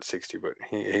 maybe not 60, but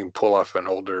he can pull off an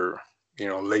older,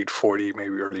 late 40,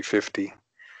 maybe early 50.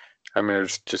 I mean,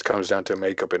 it just comes down to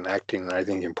makeup and acting, and I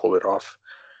think he can pull it off.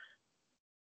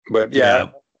 But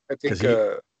I think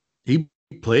he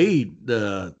played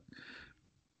the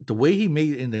way he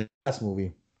made it in the last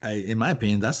movie. In my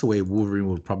opinion, that's the way Wolverine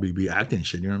would probably be acting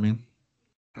shit. You know what I mean?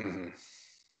 Mm-hmm.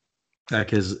 Like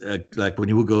his, like when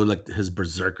he would go like his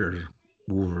berserker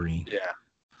Wolverine.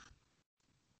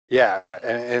 Yeah,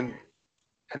 and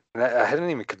I hadn't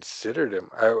even considered him.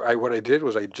 What I did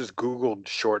was I just Googled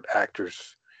short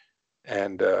actors,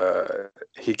 and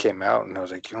he came out, and I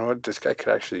was like, you know what, this guy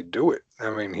could actually do it. I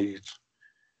mean, he's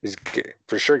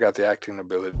for sure got the acting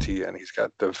ability, and he's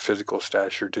got the physical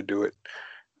stature to do it.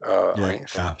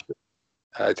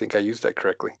 I think I used that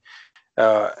correctly.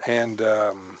 And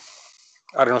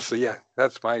I don't know. So yeah,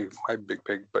 that's my big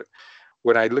pick. But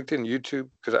when I looked in YouTube,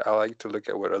 because I like to look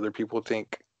at what other people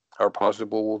think are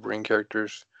possible Wolverine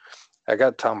characters, I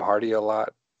got Tom Hardy a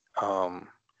lot.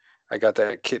 I got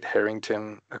that Kit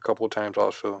Harington a couple of times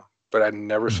also, but I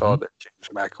never saw that James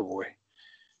McAvoy.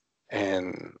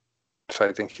 And so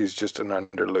I think he's just an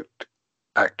underlooked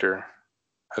actor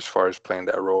as far as playing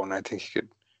that role, and I think he could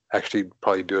actually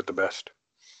probably do it the best.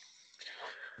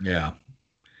 Yeah.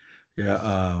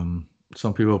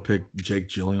 Some people pick Jake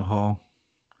Gyllenhaal.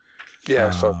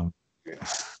 Yeah, so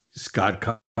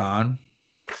Scott Conn.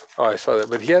 oh, I saw that,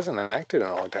 but he hasn't acted in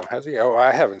a long time, has he? Oh,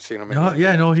 I haven't seen him in No, anything.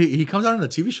 yeah, no, he comes out in the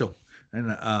TV show in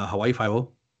Hawaii Five-0.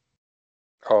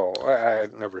 Oh, I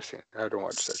had never seen it. I don't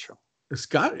watch that show.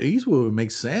 Scott Eastwood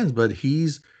makes sense, but he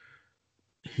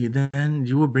then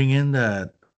you would bring in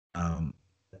that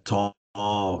tall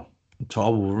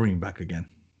Wolverine back again.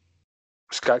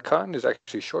 Scott Conn is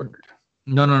actually short.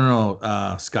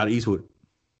 No. Scott Eastwood.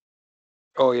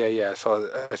 Oh yeah. I saw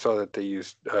that they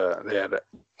used they had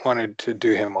wanted to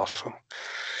do him also.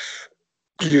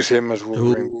 Use him as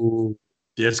Wolverine. Ooh,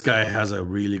 this guy has a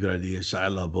really good idea.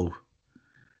 Shia LaBeouf.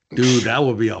 Dude, that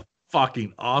would be a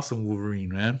fucking awesome Wolverine,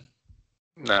 man.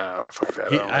 Nah, fuck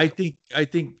that. I think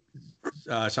Shia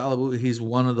LaBeouf, he's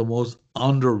one of the most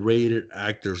underrated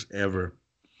actors ever.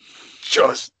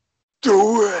 Just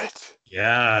do it.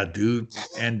 Yeah, dude.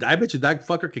 And I bet you that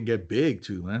fucker can get big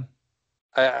too, man.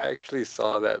 I actually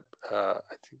saw that. I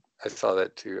think I saw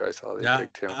that too. I saw they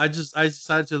picked him. I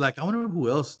decided to I wonder who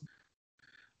else.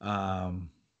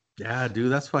 Yeah,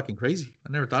 dude, that's fucking crazy.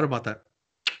 I never thought about that.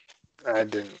 I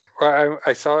didn't. Well,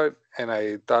 I saw it and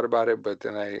I thought about it, but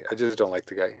then I just don't like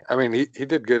the guy. I mean, he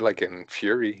did good like in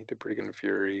Fury. He did pretty good in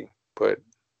Fury, but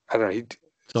I don't know.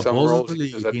 Supposedly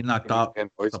he knocked out.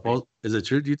 Is it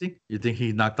true? Do you think? You think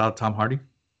he knocked out Tom Hardy?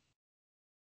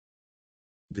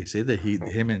 They say that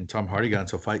him and Tom Hardy got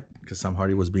into a fight because Tom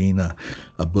Hardy was being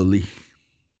a bully.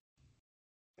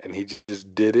 And he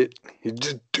just did it. He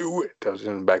just do it. That was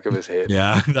in the back of his head.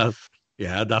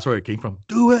 Yeah, that's where it came from.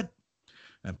 Do it.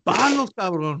 And palos,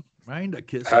 cabrón. Right? That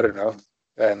kiss. I don't know.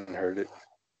 I hadn't heard it.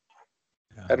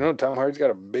 Yeah. I don't know. Tom Hardy's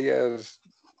got a big ass,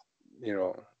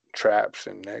 traps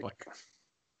and neck.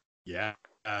 Yeah,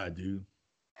 dude.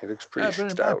 He looks pretty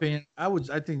stout. In my opinion,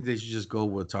 I think they should just go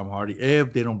with Tom Hardy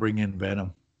if they don't bring in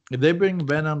Venom. If they bring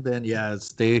Venom, then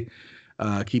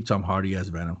keep Tom Hardy as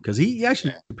Venom because he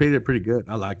actually played it pretty good.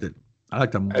 I liked it. I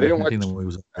liked the movie. I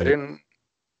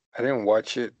didn't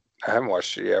watch it. I haven't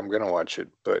watched it yet. I'm gonna watch it,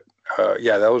 but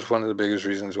that was one of the biggest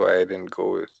reasons why I didn't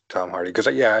go with Tom Hardy. Because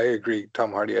I agree,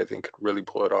 Tom Hardy I think could really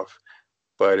pull it off.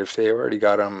 But if they already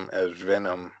got him as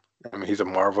Venom, I mean he's a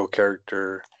Marvel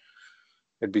character.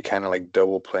 It'd be kind of like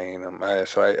double playing him.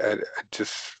 So I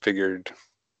just figured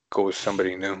go with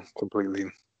somebody new, completely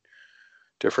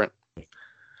different.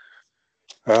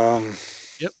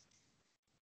 Yep.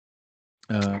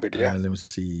 But yeah. Let me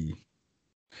see.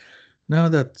 No,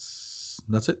 that's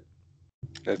it.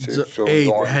 That's it. So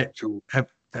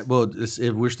if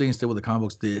we're staying still with the comic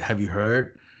books, have you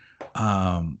heard?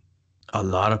 A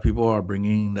lot of people are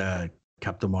bringing the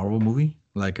Captain Marvel movie.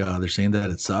 Like they're saying that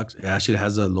it sucks. It actually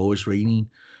has the lowest rating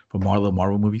from all the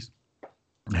Marvel movies.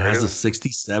 It has a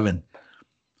 67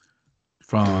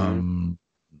 from,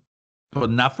 but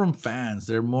not from fans.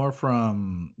 They're more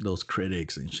from those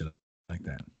critics and shit like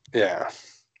that. Yeah.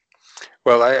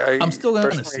 Well, I'm still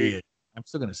gonna see it. I'm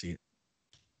still gonna see it.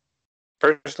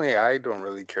 Personally, I don't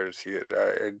really care to see it.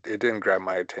 It didn't grab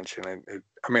my attention. I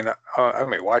mean, I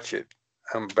may watch it,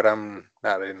 but I'm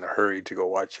not in a hurry to go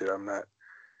watch it. I'm not.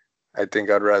 I think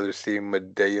I'd rather see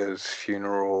Medea's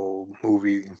funeral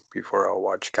movie before I'll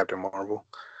watch Captain Marvel.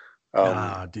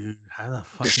 Dude, how the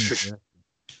fucking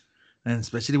and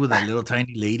especially with that little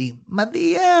tiny lady,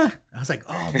 Medea. I was like,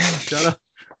 oh man, shut up.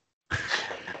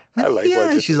 I like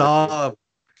watching. She's all.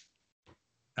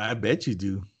 I bet you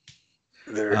do.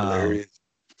 They're hilarious.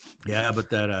 Yeah, but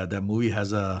that movie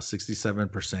has a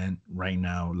 67% right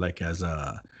now, like as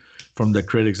from the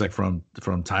critics, like from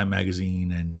Time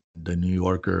Magazine and the New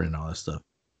Yorker and all that stuff.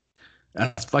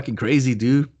 That's fucking crazy,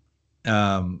 dude.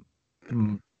 I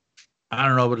don't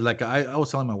know, but like I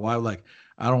was telling my wife, like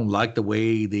I don't like the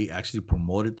way they actually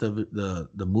promoted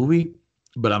the movie,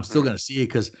 but I'm still gonna see it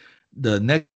because the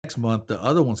next month the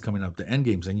other one's coming up, the End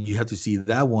Games, and you have to see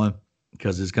that one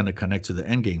because it's gonna connect to the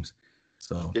End Games.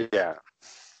 So yeah.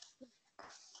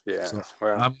 So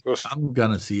well, I'm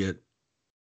gonna see it.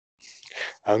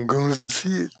 I'm gonna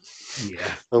see it.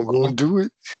 Yeah, I'm gonna do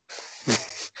it.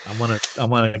 I'm gonna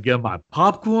get my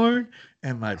popcorn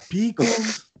and my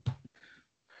pickles.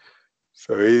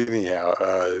 So anyhow,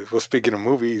 well, speaking of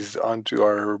movies, on to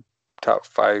our top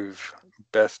 5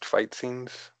 best fight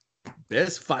scenes.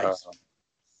 Best fights.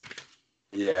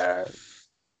 Yeah.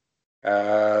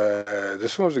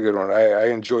 This one was a good one. I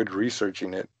enjoyed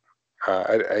researching it.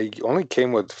 I only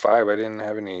came with 5. I didn't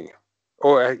have any.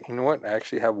 Oh, you know what? I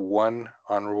actually have one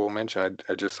honorable mention.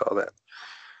 I just saw that.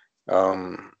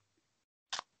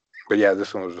 But yeah,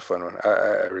 this one was a fun one.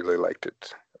 I really liked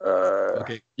it.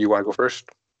 Okay. You want to go first?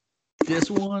 This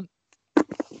one,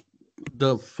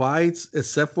 the fights,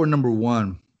 except for number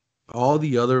 1, All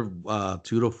the other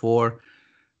 2 to 4,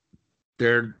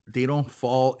 they don't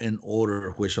fall in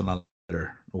order which one I like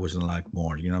better or which one I like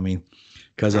more. You know what I mean?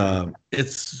 Because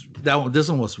it's that one. This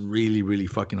one was really really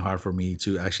fucking hard for me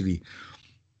to actually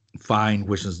find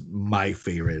which is my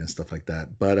favorite and stuff like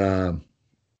that. But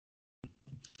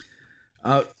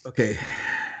okay,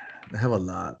 I have a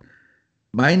lot.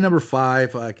 My number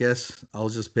 5, I guess I'll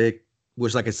just pick,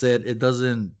 which, like I said, it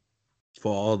doesn't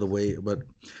fall all the way, but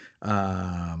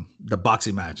the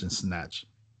boxing match in Snatch.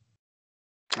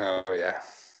 Oh yeah,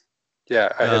 yeah.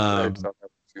 I Um, saw that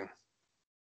too.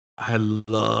 I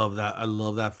love that. I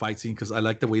love that fight scene because I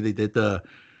like the way they did the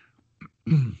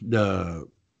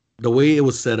the way it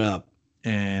was set up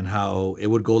and how it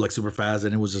would go like super fast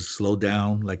and it was just slow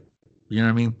down, like, you know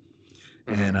what I mean?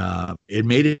 And Hmm. it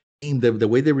made it seem, the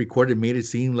way they recorded made it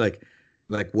seem like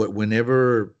what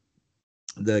whenever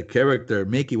the character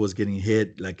Mickey was getting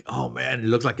hit, like, oh man, it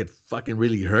looks like it fucking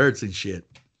really hurts and shit.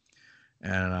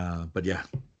 And but yeah,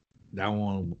 that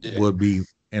one Yeah, would be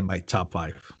in my top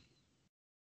 5.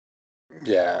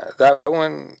 yeah. That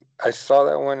one, I saw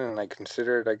that one, and I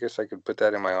considered. I guess I could put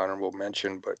that in my honorable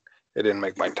mention, but it didn't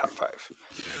make my top 5.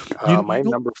 You My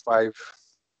know, number 5.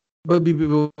 but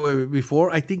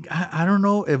before, I think I don't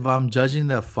know if I'm judging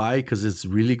that fight because it's a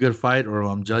really good fight or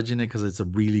I'm judging it because it's a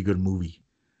really good movie.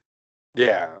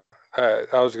 Yeah, I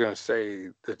was gonna say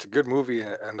it's a good movie,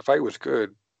 and the fight was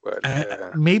good, but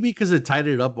Maybe because it tied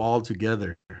it up all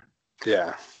together.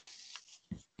 yeah,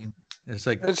 It's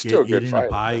like it's still a good eating a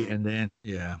fight. pie I mean, and then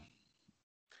yeah.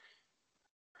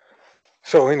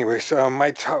 so anyways,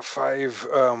 my top 5,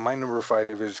 my number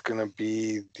 5 is gonna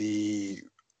be the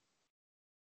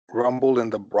Rumble in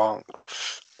the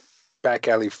Bronx back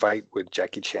alley fight with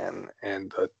Jackie Chan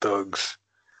and the Thugs.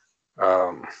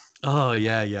 Um, Oh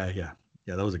yeah, yeah, yeah,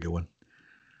 yeah. That was a good one.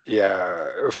 yeah,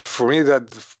 for me, that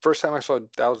the first time I saw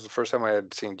that was the first time I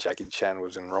had seen Jackie Chan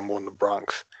was in Rumble in the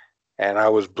Bronx, and I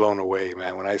was blown away,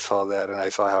 man, when I saw that and I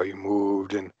saw how he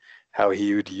moved and how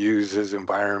he would use his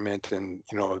environment and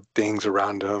things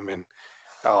around him, and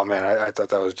oh man, I thought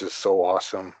that was just so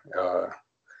awesome.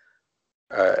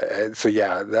 And so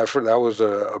yeah, that was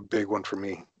a big one for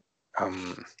me.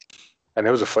 Um, and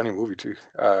it was a funny movie too.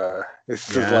 It's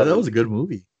just a Yeah, lot that of was a good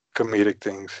movie. comedic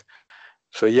things.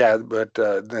 So yeah, but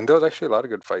then there was actually a lot of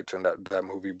good fights in that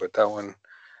movie. But that one,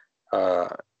 uh,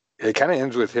 it kind of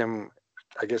ends with him,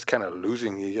 I guess, kind of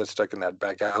losing. He gets stuck in that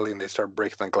back alley, and they start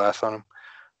breaking the glass on him.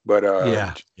 But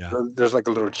Yeah, yeah. there's like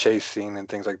a little chase scene and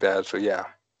things like that. So yeah.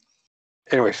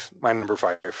 Anyways, my number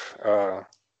 5.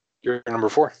 Your number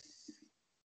 4.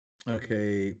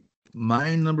 Okay,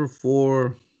 my number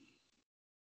 4.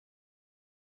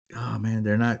 Oh man,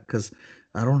 they're not because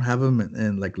I don't have them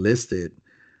in like listed.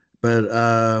 But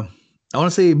I want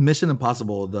to say Mission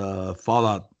Impossible, the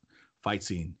Fallout fight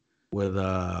scene with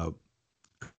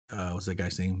what's that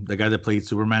guy's name? The guy that played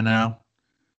Superman now,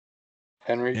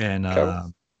 Henry and Cavill.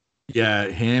 yeah,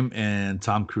 him and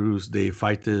Tom Cruise, they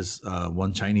fight this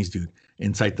one Chinese dude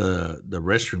inside the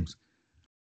restrooms.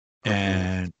 Hmm.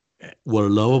 And what I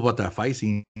love about that fight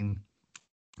scene,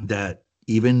 that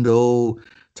even though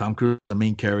Tom Cruise is the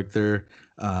main character,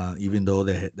 even though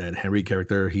that Henry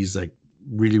character, he's like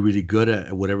really really good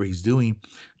at whatever he's doing,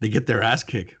 they get their ass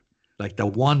kicked. Like the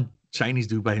one Chinese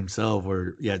dude by himself,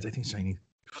 or yeah, I think it's Chinese.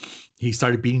 He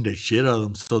started beating the shit out of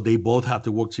them, so they both have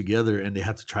to work together and they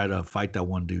have to try to fight that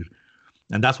one dude,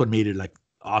 and that's what made it like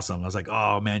awesome. I was like,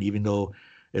 oh man, even though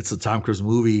it's a Tom Cruise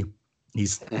movie,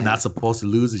 he's Hmm. not supposed to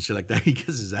lose and shit like that. He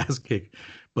gets his ass kicked,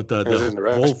 but It was in the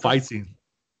the whole restroom. fight scene,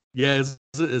 yeah,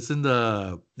 it's in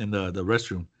the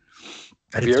restroom.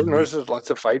 Have you It's ever noticed there's lots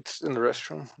of fights in the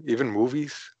restroom, even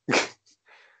movies?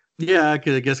 yeah, I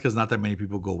guess because not that many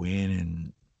people go in,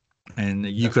 and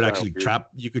That's kind of weird.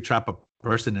 you could trap a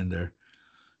person in there.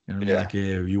 You know what I mean? Yeah. Like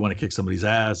if you want to kick somebody's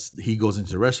ass, he goes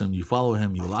into the restroom, you follow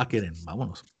him, you lock it, and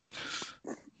vámonos.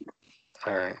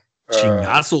 All right.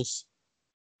 Chingazos.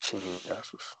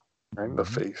 Chingazos. Right in the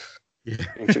Mhm. face. Yeah.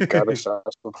 Pinche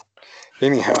cabezazo.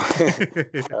 Anyhow,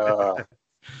 uh,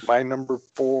 my number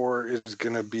 4 is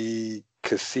gonna be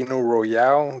Casino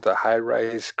Royale, the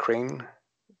high-rise crane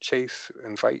chase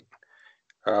and fight.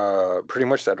 Pretty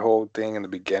much that whole thing in the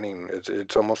beginning.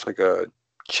 It's almost like a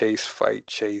chase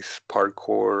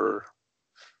parkour,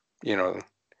 you know,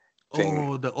 thing.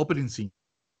 Oh, the opening scene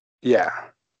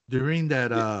Yeah. during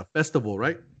that festival,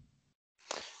 right?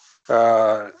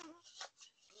 Uh,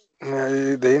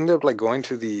 they end up like going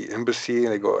to the embassy,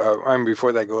 and they go. I mean,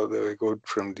 before they go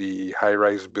from the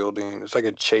high-rise building. It's like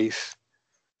a chase,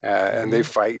 and they Mm-hmm.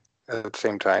 fight at the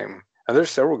same time. And there's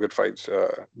several good fights,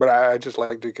 but I just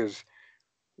liked it because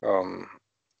um,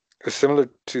 it's similar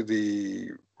to the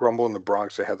Rumble in the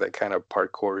Bronx, they have that kind of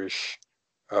parkour-ish,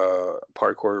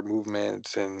 parkour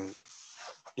movements and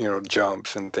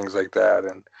jumps and things like that,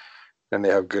 and then they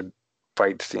have good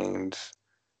fight scenes.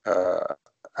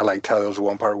 I liked how there was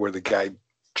one part where the guy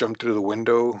jumped through the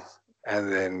window,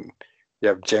 and then you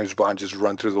have James Bond just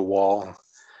run through the wall.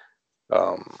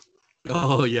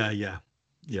 Oh yeah.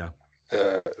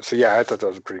 So yeah, I thought that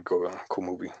was a pretty cool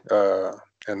movie,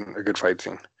 and a good fight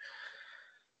scene.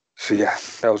 So yeah,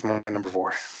 that was my number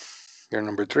 4. Your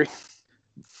number 3?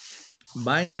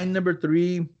 My number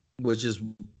 3 was just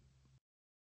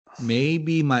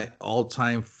maybe my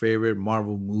all-time favorite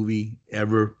Marvel movie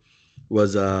ever.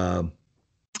 Was the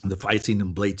fight scene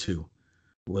in Blade 2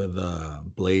 with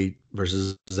Blade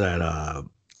versus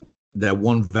that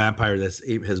one vampire that's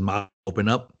his mouth open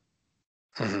up.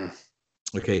 Mm-hmm.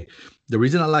 Okay, the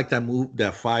reason I like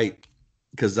that fight,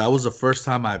 because that was the first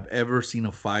time I've ever seen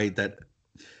a fight that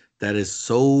is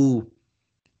so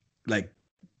like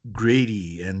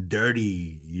gritty and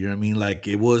dirty. You know what I mean? Like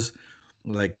it was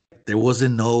like there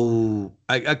wasn't no.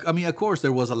 I mean, of course,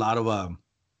 there was a lot of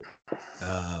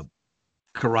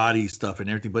karate stuff and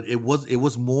everything, but it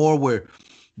was more where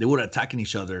they were attacking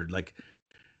each other, like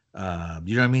you know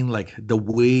what I mean, like the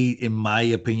way, in my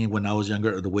opinion, when I was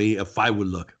younger, the way a fight would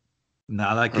look,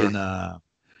 not like in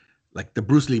like the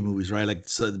Bruce Lee movies, right? Like,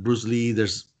 so Bruce Lee,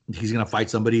 he's gonna fight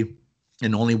somebody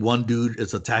and only one dude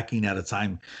is attacking at a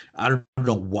time. I don't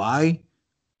know why,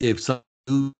 if some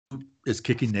dude is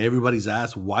kicking everybody's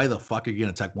ass, why the fuck are you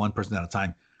gonna attack one person at a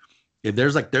time? If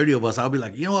there's like 30 of us, I'll be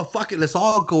like, you know what, fuck it, let's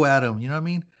all go at him. You know what I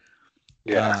mean?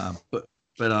 Yeah.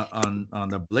 But on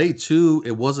the Blade 2,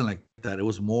 it wasn't like that. It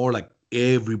was more like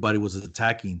everybody was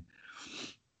attacking.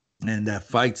 And that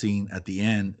fight scene at the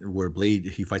end where Blade,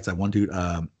 he fights that one dude,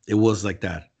 it was like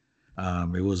that.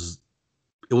 It was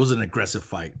an aggressive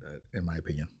fight, in my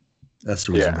opinion. That's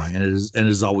the reason why, and it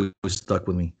is always stuck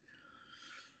with me.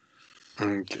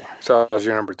 Okay, so that was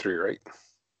your number 3, right?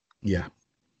 Yeah.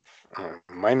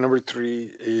 My number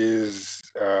 3 is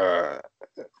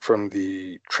from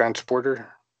the Transporter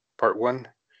Part 1.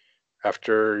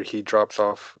 After he drops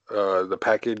off the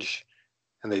package,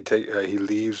 and he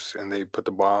leaves, and they put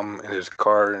the bomb in his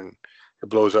car, and it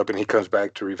blows up, and he comes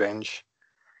back to revenge.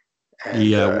 And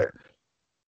Yeah.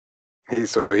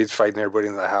 he's fighting everybody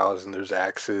in the house, and there's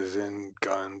axes and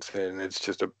guns, and it's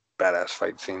just a badass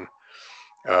fight scene.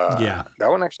 Yeah. That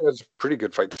one actually has a pretty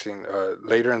good fight scene.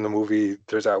 Later in the movie,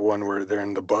 there's that one where they're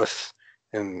in the bus,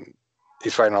 and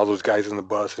he's fighting all those guys in the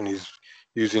bus, and he's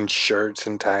using shirts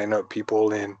and tying up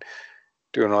people and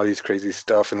doing all these crazy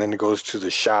stuff, and then it goes to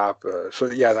the shop. So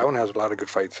yeah, that one has a lot of good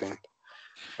fight scenes.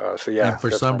 So yeah, And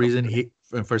for some reason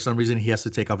he has to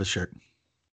take off his shirt.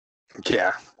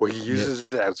 Yeah, well, he uses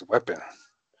it as a weapon.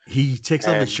 He takes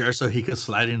off his shirt so he could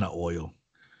slide in the oil,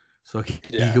 so he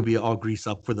could be all greased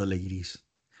up for the ladies.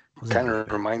 Kind of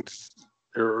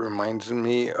reminds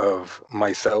me of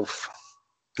myself.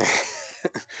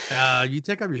 You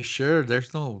take off your shirt,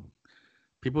 there's no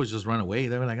people just run away.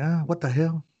 They were like, what the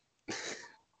hell?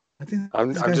 I think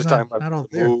I'm just talking about not all the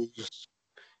there. moves.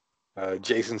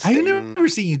 Jason Statham. I never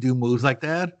seen you do moves like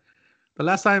that. The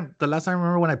last time,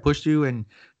 remember when I pushed you and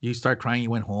you start crying,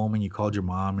 you went home and you called your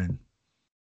mom and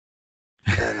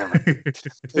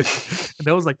that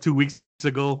was like 2 weeks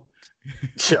ago.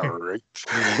 Yeah, right.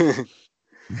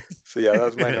 So yeah, that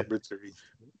was my number 3.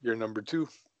 Your number 2.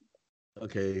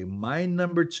 Okay, my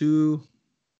number 2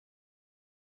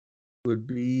 would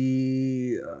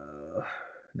be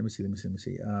let me see.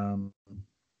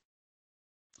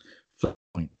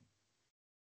 Flashpoint.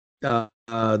 The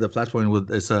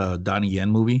Flashpoint it's a Donnie Yen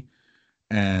movie,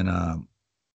 and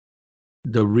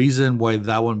the reason why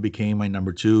that one became my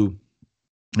number 2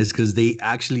 is because they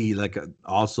actually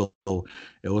also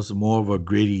it was more of a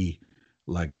gritty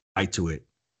fight to it,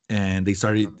 and they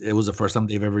started. It was the first time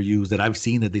they've ever used that I've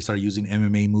seen that they started using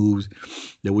MMA moves.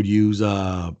 They would use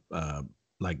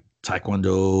like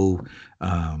taekwondo,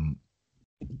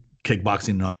 kickboxing,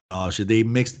 and all shit. They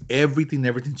mixed everything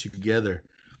together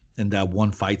in that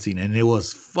one fight scene, and it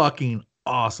was fucking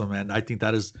awesome, man. I think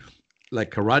that is, like,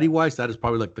 karate wise, that is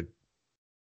probably like the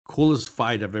coolest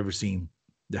fight I've ever seen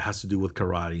that has to do with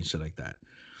karate and shit like that.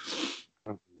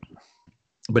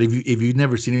 But if you've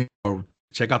never seen it, or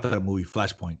check out that movie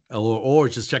Flashpoint, or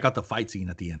just check out the fight scene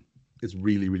at the end. It's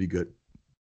really, really good.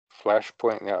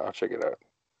 Flashpoint, yeah, I'll check it out.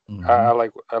 Mm-hmm.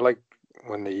 I like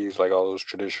when they use like all those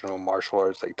traditional martial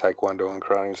arts like taekwondo and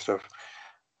karate and stuff.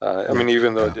 I mean,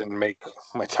 even though it didn't make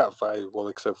my top 5, well,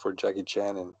 except for Jackie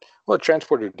Chan, and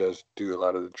Transporter does do a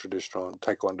lot of the traditional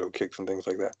taekwondo kicks and things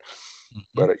like that. Mm-hmm.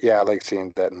 But yeah, I like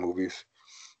seeing that in movies.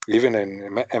 Even in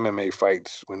MMA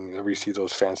fights, whenever you see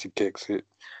those fancy kicks,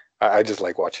 I just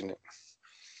like watching it.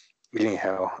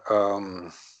 Anyhow,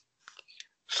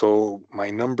 so my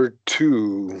number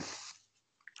two,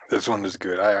 this one is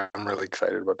good. I'm really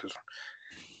excited about this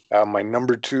one. My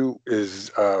number two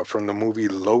is from the movie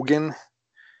Logan,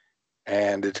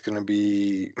 and it's going to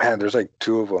be, man, there's like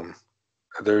two of them.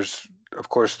 There's, of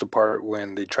course, the part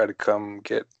when they try to come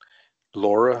get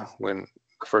Laura, the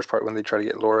first part when they try to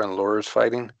get Laura and Laura's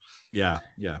fighting. Yeah.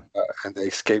 And they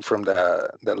escape from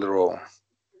that little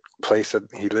place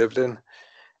that he lived in.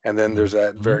 And then there's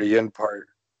that very end part.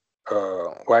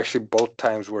 Well, actually, both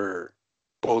times where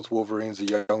both Wolverines,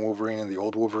 the young Wolverine and the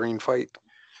old Wolverine, fight.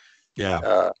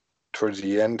 Yeah. Towards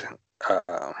the end.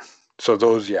 So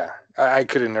those, yeah, I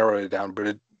couldn't narrow it down,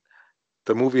 but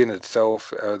the movie in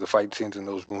itself, the fight scenes in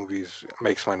those movies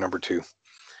makes my number two.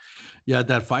 Yeah,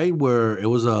 that fight where it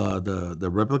was the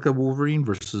replica Wolverine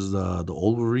versus the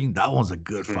old Wolverine, that one's a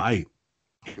good fight.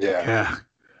 Yeah.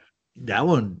 That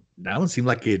one seemed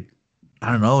like it.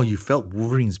 I don't know. You felt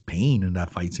Wolverine's pain in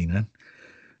that fight scene, man.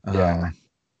 Yeah.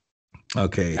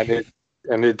 Okay.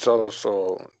 And it's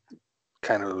also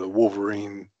kind of the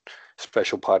Wolverine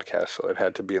special podcast, so it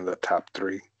had to be in the top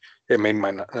three. It made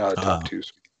my top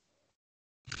twos.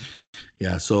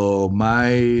 Yeah. So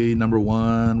my number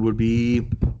one would be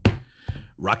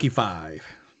Rocky V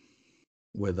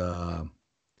with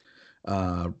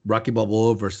Rocky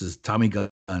Balboa versus Tommy Gunn.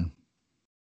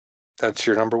 That's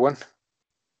your number one?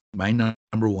 My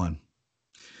number one.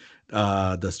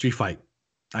 The street fight.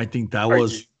 I think that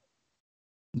was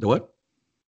the what?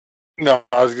 No,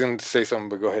 I was going to say something,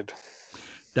 but go ahead.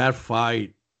 That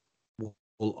fight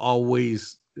will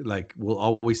always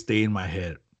stay in my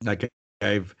head. Like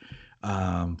I've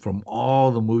from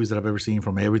all the movies that I've ever seen,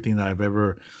 from everything that I've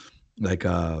ever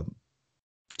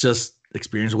just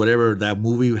experienced, whatever, that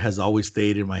movie has always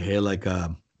stayed in my head. Like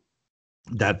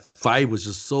that fight was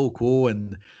just so cool,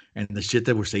 and the shit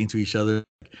that we're saying to each other,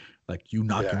 like you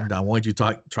knocking me down, why don't you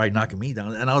try knocking me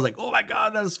down? And I was like, oh my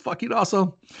god, that's fucking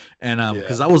awesome. And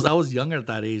because I was younger at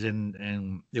that age,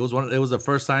 and it was the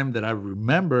first time that I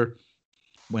remember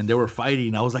when they were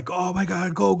fighting. I was like, oh my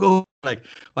god, go, like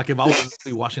if I was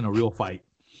watching a real fight.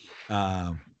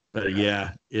 But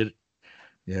that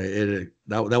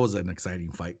was an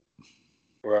exciting fight.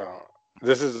 Well,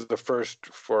 this is the first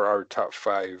for our top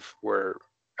five where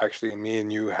actually me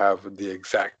and you have the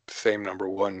exact same number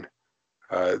one.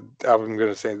 I'm going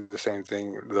to say the same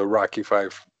thing. The Rocky V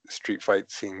street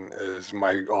fight scene is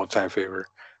my all-time favorite.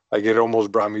 Like, it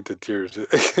almost brought me to tears,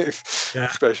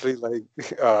 especially like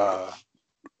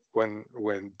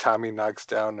when Tommy knocks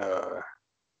down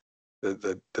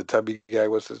the tubby guy.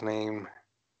 What's his name?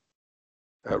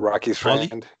 Rocky's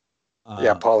friend.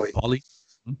 Paulie. Paulie.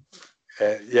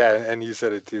 And you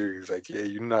said it too. He's like, yeah,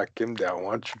 you knock him down.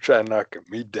 Why don't you try knocking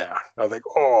me down? I was like,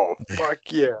 oh, fuck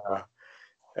yeah.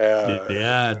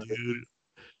 Dude.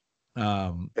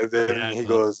 And then he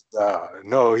goes,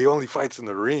 no, he only fights in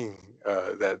the ring.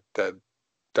 That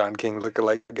Don King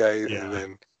lookalike guy. Yeah. And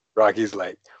then Rocky's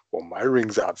like, well, my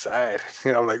ring's outside.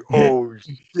 And I'm like, oh,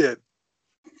 shit.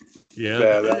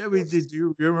 Yeah. I mean, did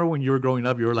you remember when you were growing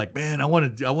up? You were like, man, I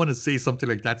want to say something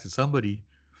like that to somebody.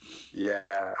 Yeah,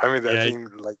 I mean that thing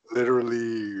like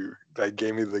literally like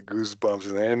gave me the goosebumps,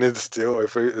 and it's still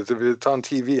if it's on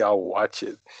TV, I'll watch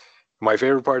it. My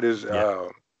favorite part is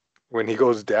when he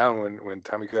goes down, when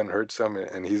Tommy Gunn hurts him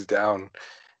and he's down,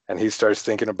 and he starts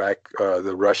thinking about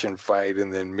the Russian fight,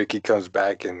 and then Mickey comes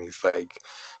back and he's like,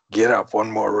 "Get up, one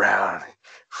more round,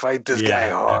 fight this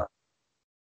guy hard."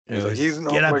 He's like, "He's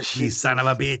no more shit, you son of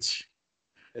a bitch."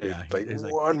 It's like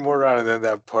one more round, and then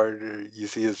that part you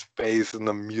see his face and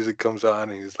the music comes on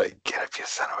and he's like, get up, you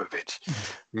son of a bitch,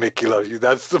 Mickey loves you.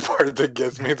 That's the part that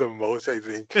gets me the most, I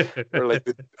think. Or like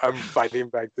I'm fighting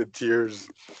back the tears.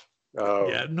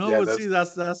 See,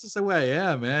 that's just the way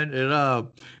I am,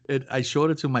 man. I showed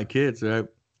it to my kids, right?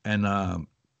 And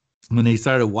when they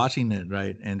started watching it,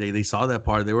 right, and they saw that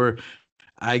part,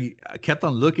 I kept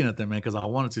on looking at them, man, because I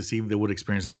wanted to see if they would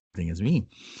experience the same thing as me.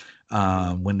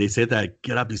 When they said that,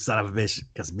 get up, you son of a bitch,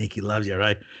 because Mickey loves you,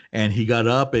 right? And he got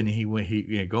up and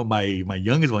my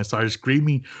youngest one started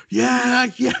screaming, yeah.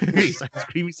 He started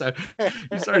screaming,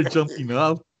 he started jumping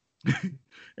up.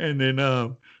 And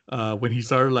then when he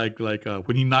started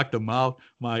when he knocked him out,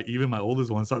 my oldest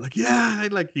one started like, yeah,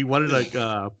 like he wanted like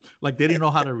they didn't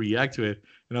know how to react to it.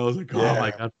 And I was like, oh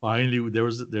my god, finally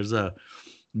there's a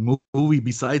movie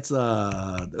besides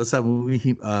what's that movie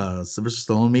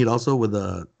Sylvester Stallone made also with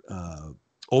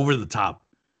Over the Top.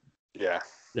 Yeah,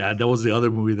 that was the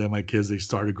other movie that my kids, they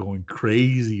started going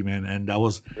crazy, man. And I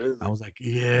was like,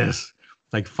 yes,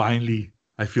 like finally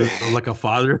I feel like a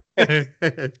father.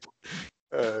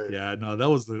 Uh, Yeah, no, that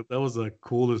was the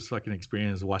coolest fucking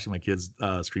experience watching my kids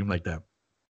stream like that.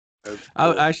 that's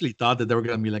I cool. actually thought that they were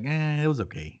gonna be like, it was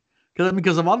okay,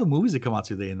 because of all the movies that come out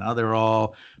today, and now they're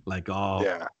all like all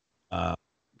Yeah, uh,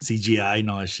 CGI and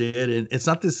all that shit, and it's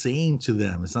not the same to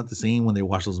them. It's not the same when they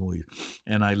watch those movies,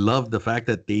 and I love the fact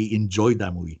that they enjoyed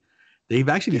that movie. They've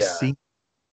actually yeah. seen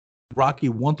Rocky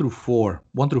 1 through 4,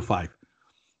 1 through 5.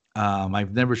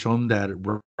 I've never shown that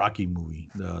Rocky movie,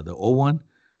 the old one,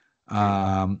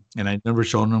 Mm. and I've never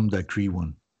shown them the Creed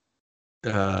one.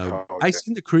 Oh, I yeah.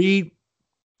 seen the Creed,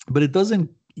 but it doesn't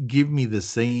give me the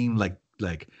same like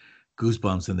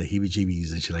goosebumps and the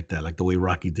heebie-jeebies and shit like that, like the way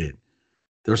Rocky did.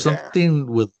 There's Yeah, something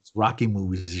with Rocky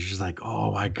movies. It's just like,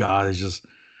 oh my god, it's just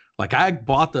like I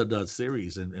bought the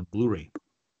series in Blu-ray,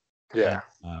 and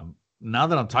yeah. now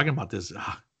that I'm talking about this,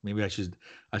 maybe I should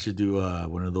do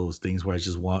one of those things where I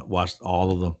just watch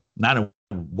all of them, not in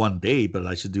one day, but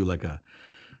I should do like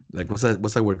what's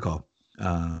that word called?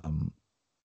 Um,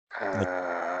 like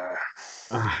Uh,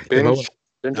 if I want,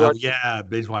 binge watching. yeah,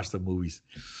 binge watch the movies.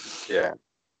 Yeah.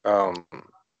 Um,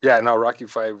 yeah, no, Rocky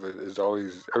Five is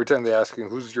always every time they ask him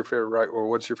who's your favorite Rocky or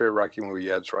what's your favorite Rocky movie,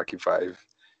 yeah, it's Rocky Five.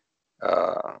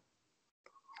 Uh,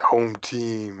 home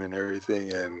team and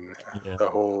everything, and Yeah, the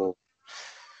whole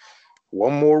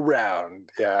one more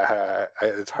round. Yeah,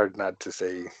 it's hard not to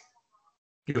say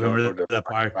you no remember to that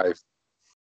Rocky part? Five.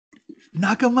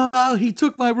 Knock him out. He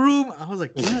took my room. I was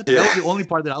like, what? That was Yeah. the only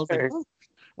part that I was like, oh,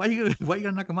 why you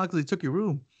gonna knock him out because he took your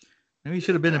room? Maybe he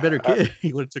should have been a Yeah, better kid.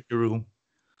 He would have took your room.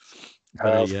 I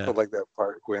But also yeah, like that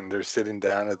part when they're sitting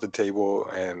down at the table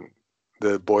and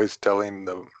the boy's telling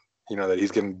the that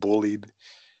he's getting bullied.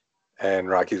 And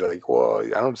Rocky's like, well,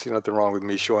 I don't see nothing wrong with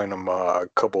me showing him a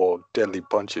couple deadly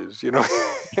punches, yeah,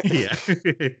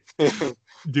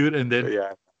 dude. And then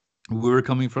Yeah. we were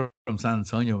coming from San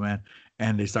Antonio, man,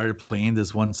 and they started playing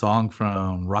this one song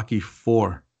from Rocky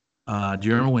 4. Do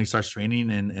you remember when he starts training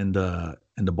in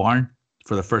the barn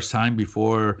for the first time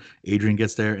before Adrian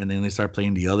gets there, and then they start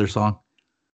playing the other song?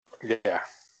 Yeah.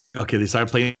 Okay, they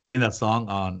started playing that song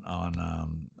on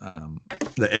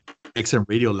the XM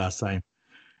radio last time,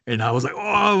 and I was like,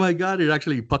 oh my god, it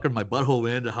actually puckered my butthole,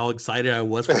 man. How excited I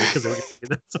was for it because they were gonna play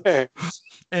that song.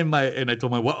 And I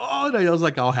told my wife, oh, and I was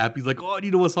like all happy, like, oh, do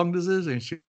you know what song this is? And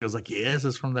she was like, yes,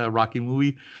 it's from that Rocky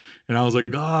movie. And I was like,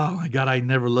 oh my god, I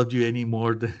never loved you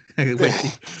anymore. When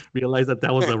she realized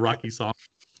that was a Rocky song,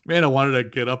 man, I wanted to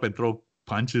get up and throw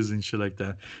punches and shit like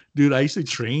that, dude. I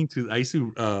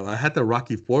had the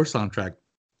Rocky 4 soundtrack,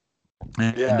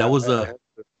 and that Yeah. was I-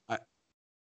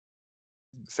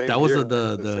 Same that was here. I had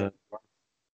the same the one.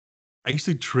 I used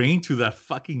to train to that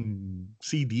fucking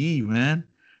CD, man.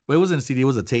 But it wasn't a CD; it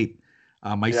was a tape.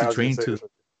 I used Yeah, to I was gonna train say to, I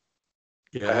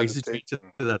yeah, I had used the to same train to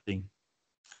one. that thing.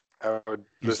 I would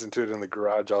Used, listen to it in the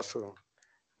garage also.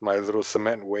 My little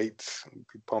cement weights,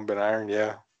 pumping iron,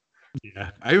 yeah.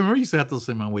 yeah, I remember you used to have those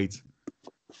same weights.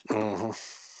 Hmm.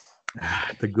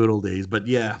 The good old days. But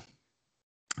yeah,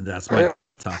 that's my Yeah.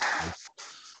 top five.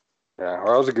 Yeah,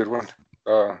 well, that was a good one.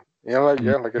 Like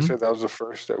I Mhm. said, that was the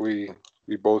first that we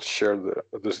both shared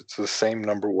it's the same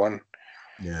number one.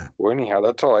 Yeah. Well, anyhow,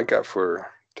 that's all I got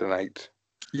for tonight.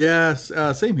 Yes,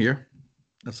 same here.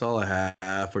 That's all I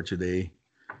have for today.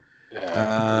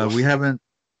 Yeah. We haven't.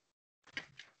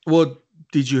 Well,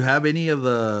 did you have any of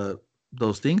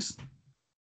those things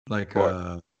like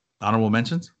What? honorable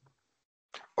mentions?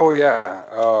 Oh yeah.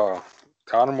 I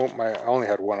only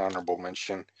had one honorable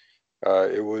mention.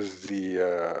 It was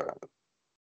the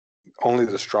Only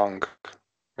the Strong.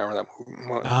 Remember that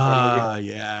movie? Ah,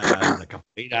 yeah, the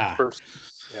capoeira. First,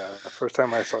 yeah, the first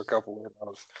time I saw Capoeira, I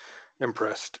was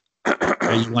impressed.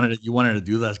 Yeah, you wanted to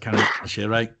do that kind of shit,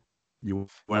 right? You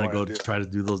I wanted to want go to do try to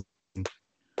do those.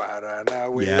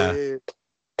 Paranauê, Yeah.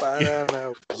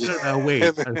 Paranauê. No, wait.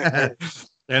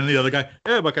 And the other guy,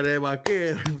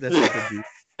 that's fucking deep.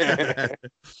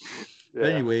 Yeah.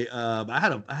 Anyway, I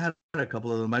had a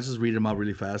couple of them. I just read them out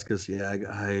really fast because yeah,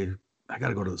 I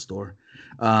gotta go to the store.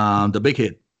 The big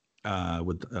hit,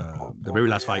 with the very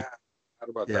last Yeah. fight. How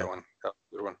about Yeah. that one? That was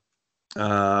a good one.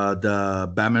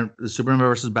 The Superman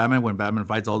versus Batman, when Batman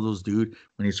fights all those dude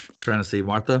when he's trying to save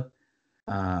Martha.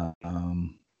 Uh,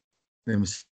 um, Let me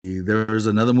see. There's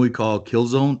another movie called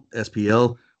Killzone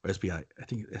SPL or SPI. I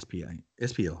think SPI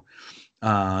SPL.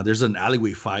 There's an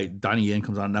alleyway fight. Donnie Yen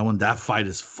comes on that one. That fight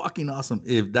is fucking awesome.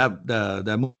 If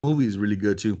that movie is really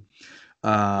good too.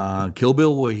 Kill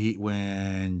Bill,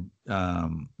 when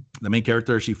the main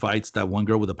character, she fights that one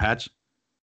girl with a patch.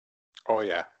 Oh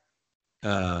yeah.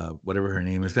 Whatever her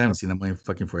name is. I haven't seen that movie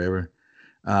fucking forever.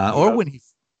 Or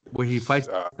Nuts. when he fights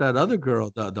Uh, that other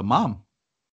girl, the mom.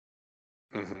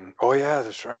 Mm-hmm. Oh yeah,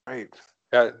 that's right.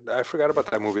 Yeah, I forgot about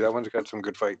that movie. That one's got some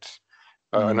good fights.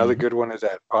 Another Mm-hmm. good one is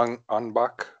that Ong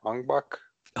Bak.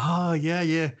 Oh yeah,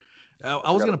 yeah. I I was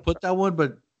forgot gonna about put that one,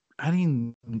 but I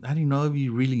didn't know if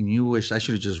you really knew. Which I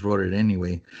should have just wrote it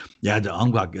anyway. Yeah, the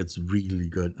Unblock, it's really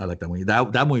good. I like that movie.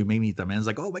 That movie made me eat the man. It's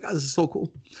like, oh my god, this is so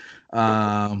cool.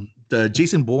 The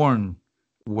Jason Bourne,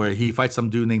 where he fights some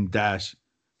dude named Dash,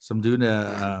 some dude.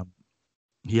 Mhm.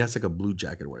 He has like a blue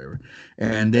jacket or whatever.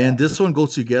 And then Yeah. this one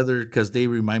goes together because they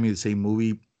remind me of the same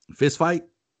movie, Fist Fight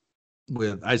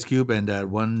with Ice Cube and that Oh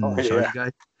one yeah. Shardy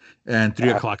guy, and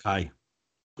Three Uh, O'clock High.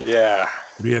 yeah.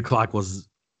 3 o'clock was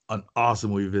an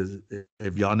awesome movie.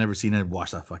 If y'all never seen it,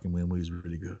 watch that fucking movie. It's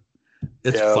really good.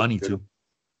 It's Yeah. That was funny good. too.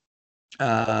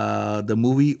 The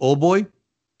movie Old Boy.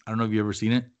 I don't know if you ever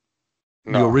seen it.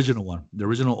 The No. original one, the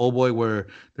original Old Boy, where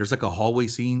there's like a hallway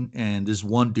scene and this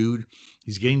one dude,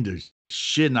 he's getting the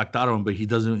shit knocked out of him, but he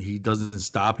doesn't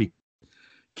stop. He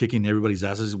kicking everybody's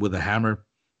asses with a hammer,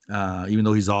 even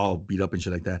though he's all beat up and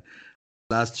shit like that.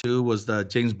 Last two was the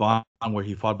James Bond where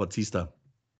he fought Batista.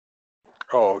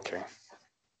 Oh, okay.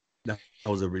 That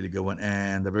was a really good one.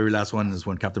 And the very last one is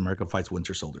when Captain America fights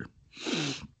Winter Soldier.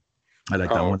 I like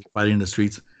that Oh, one, fighting in the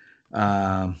streets.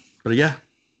 But yeah,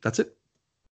 that's it.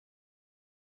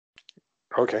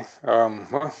 okay.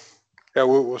 Well, yeah,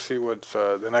 we'll see what's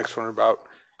the next one about.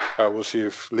 We'll see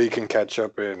if Lee can catch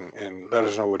up and let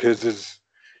us know what his is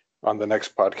on the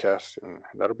next podcast, and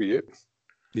that'll be it.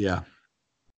 Yeah.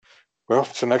 Well,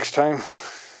 till next time.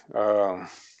 Um,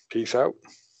 Peace out.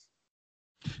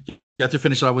 You have to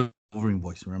finish it out with Wolverine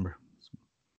voice, remember?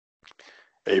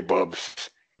 Hey, Bubs.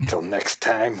 Till next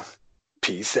time.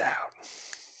 Peace out.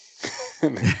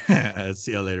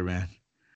 See you later, man.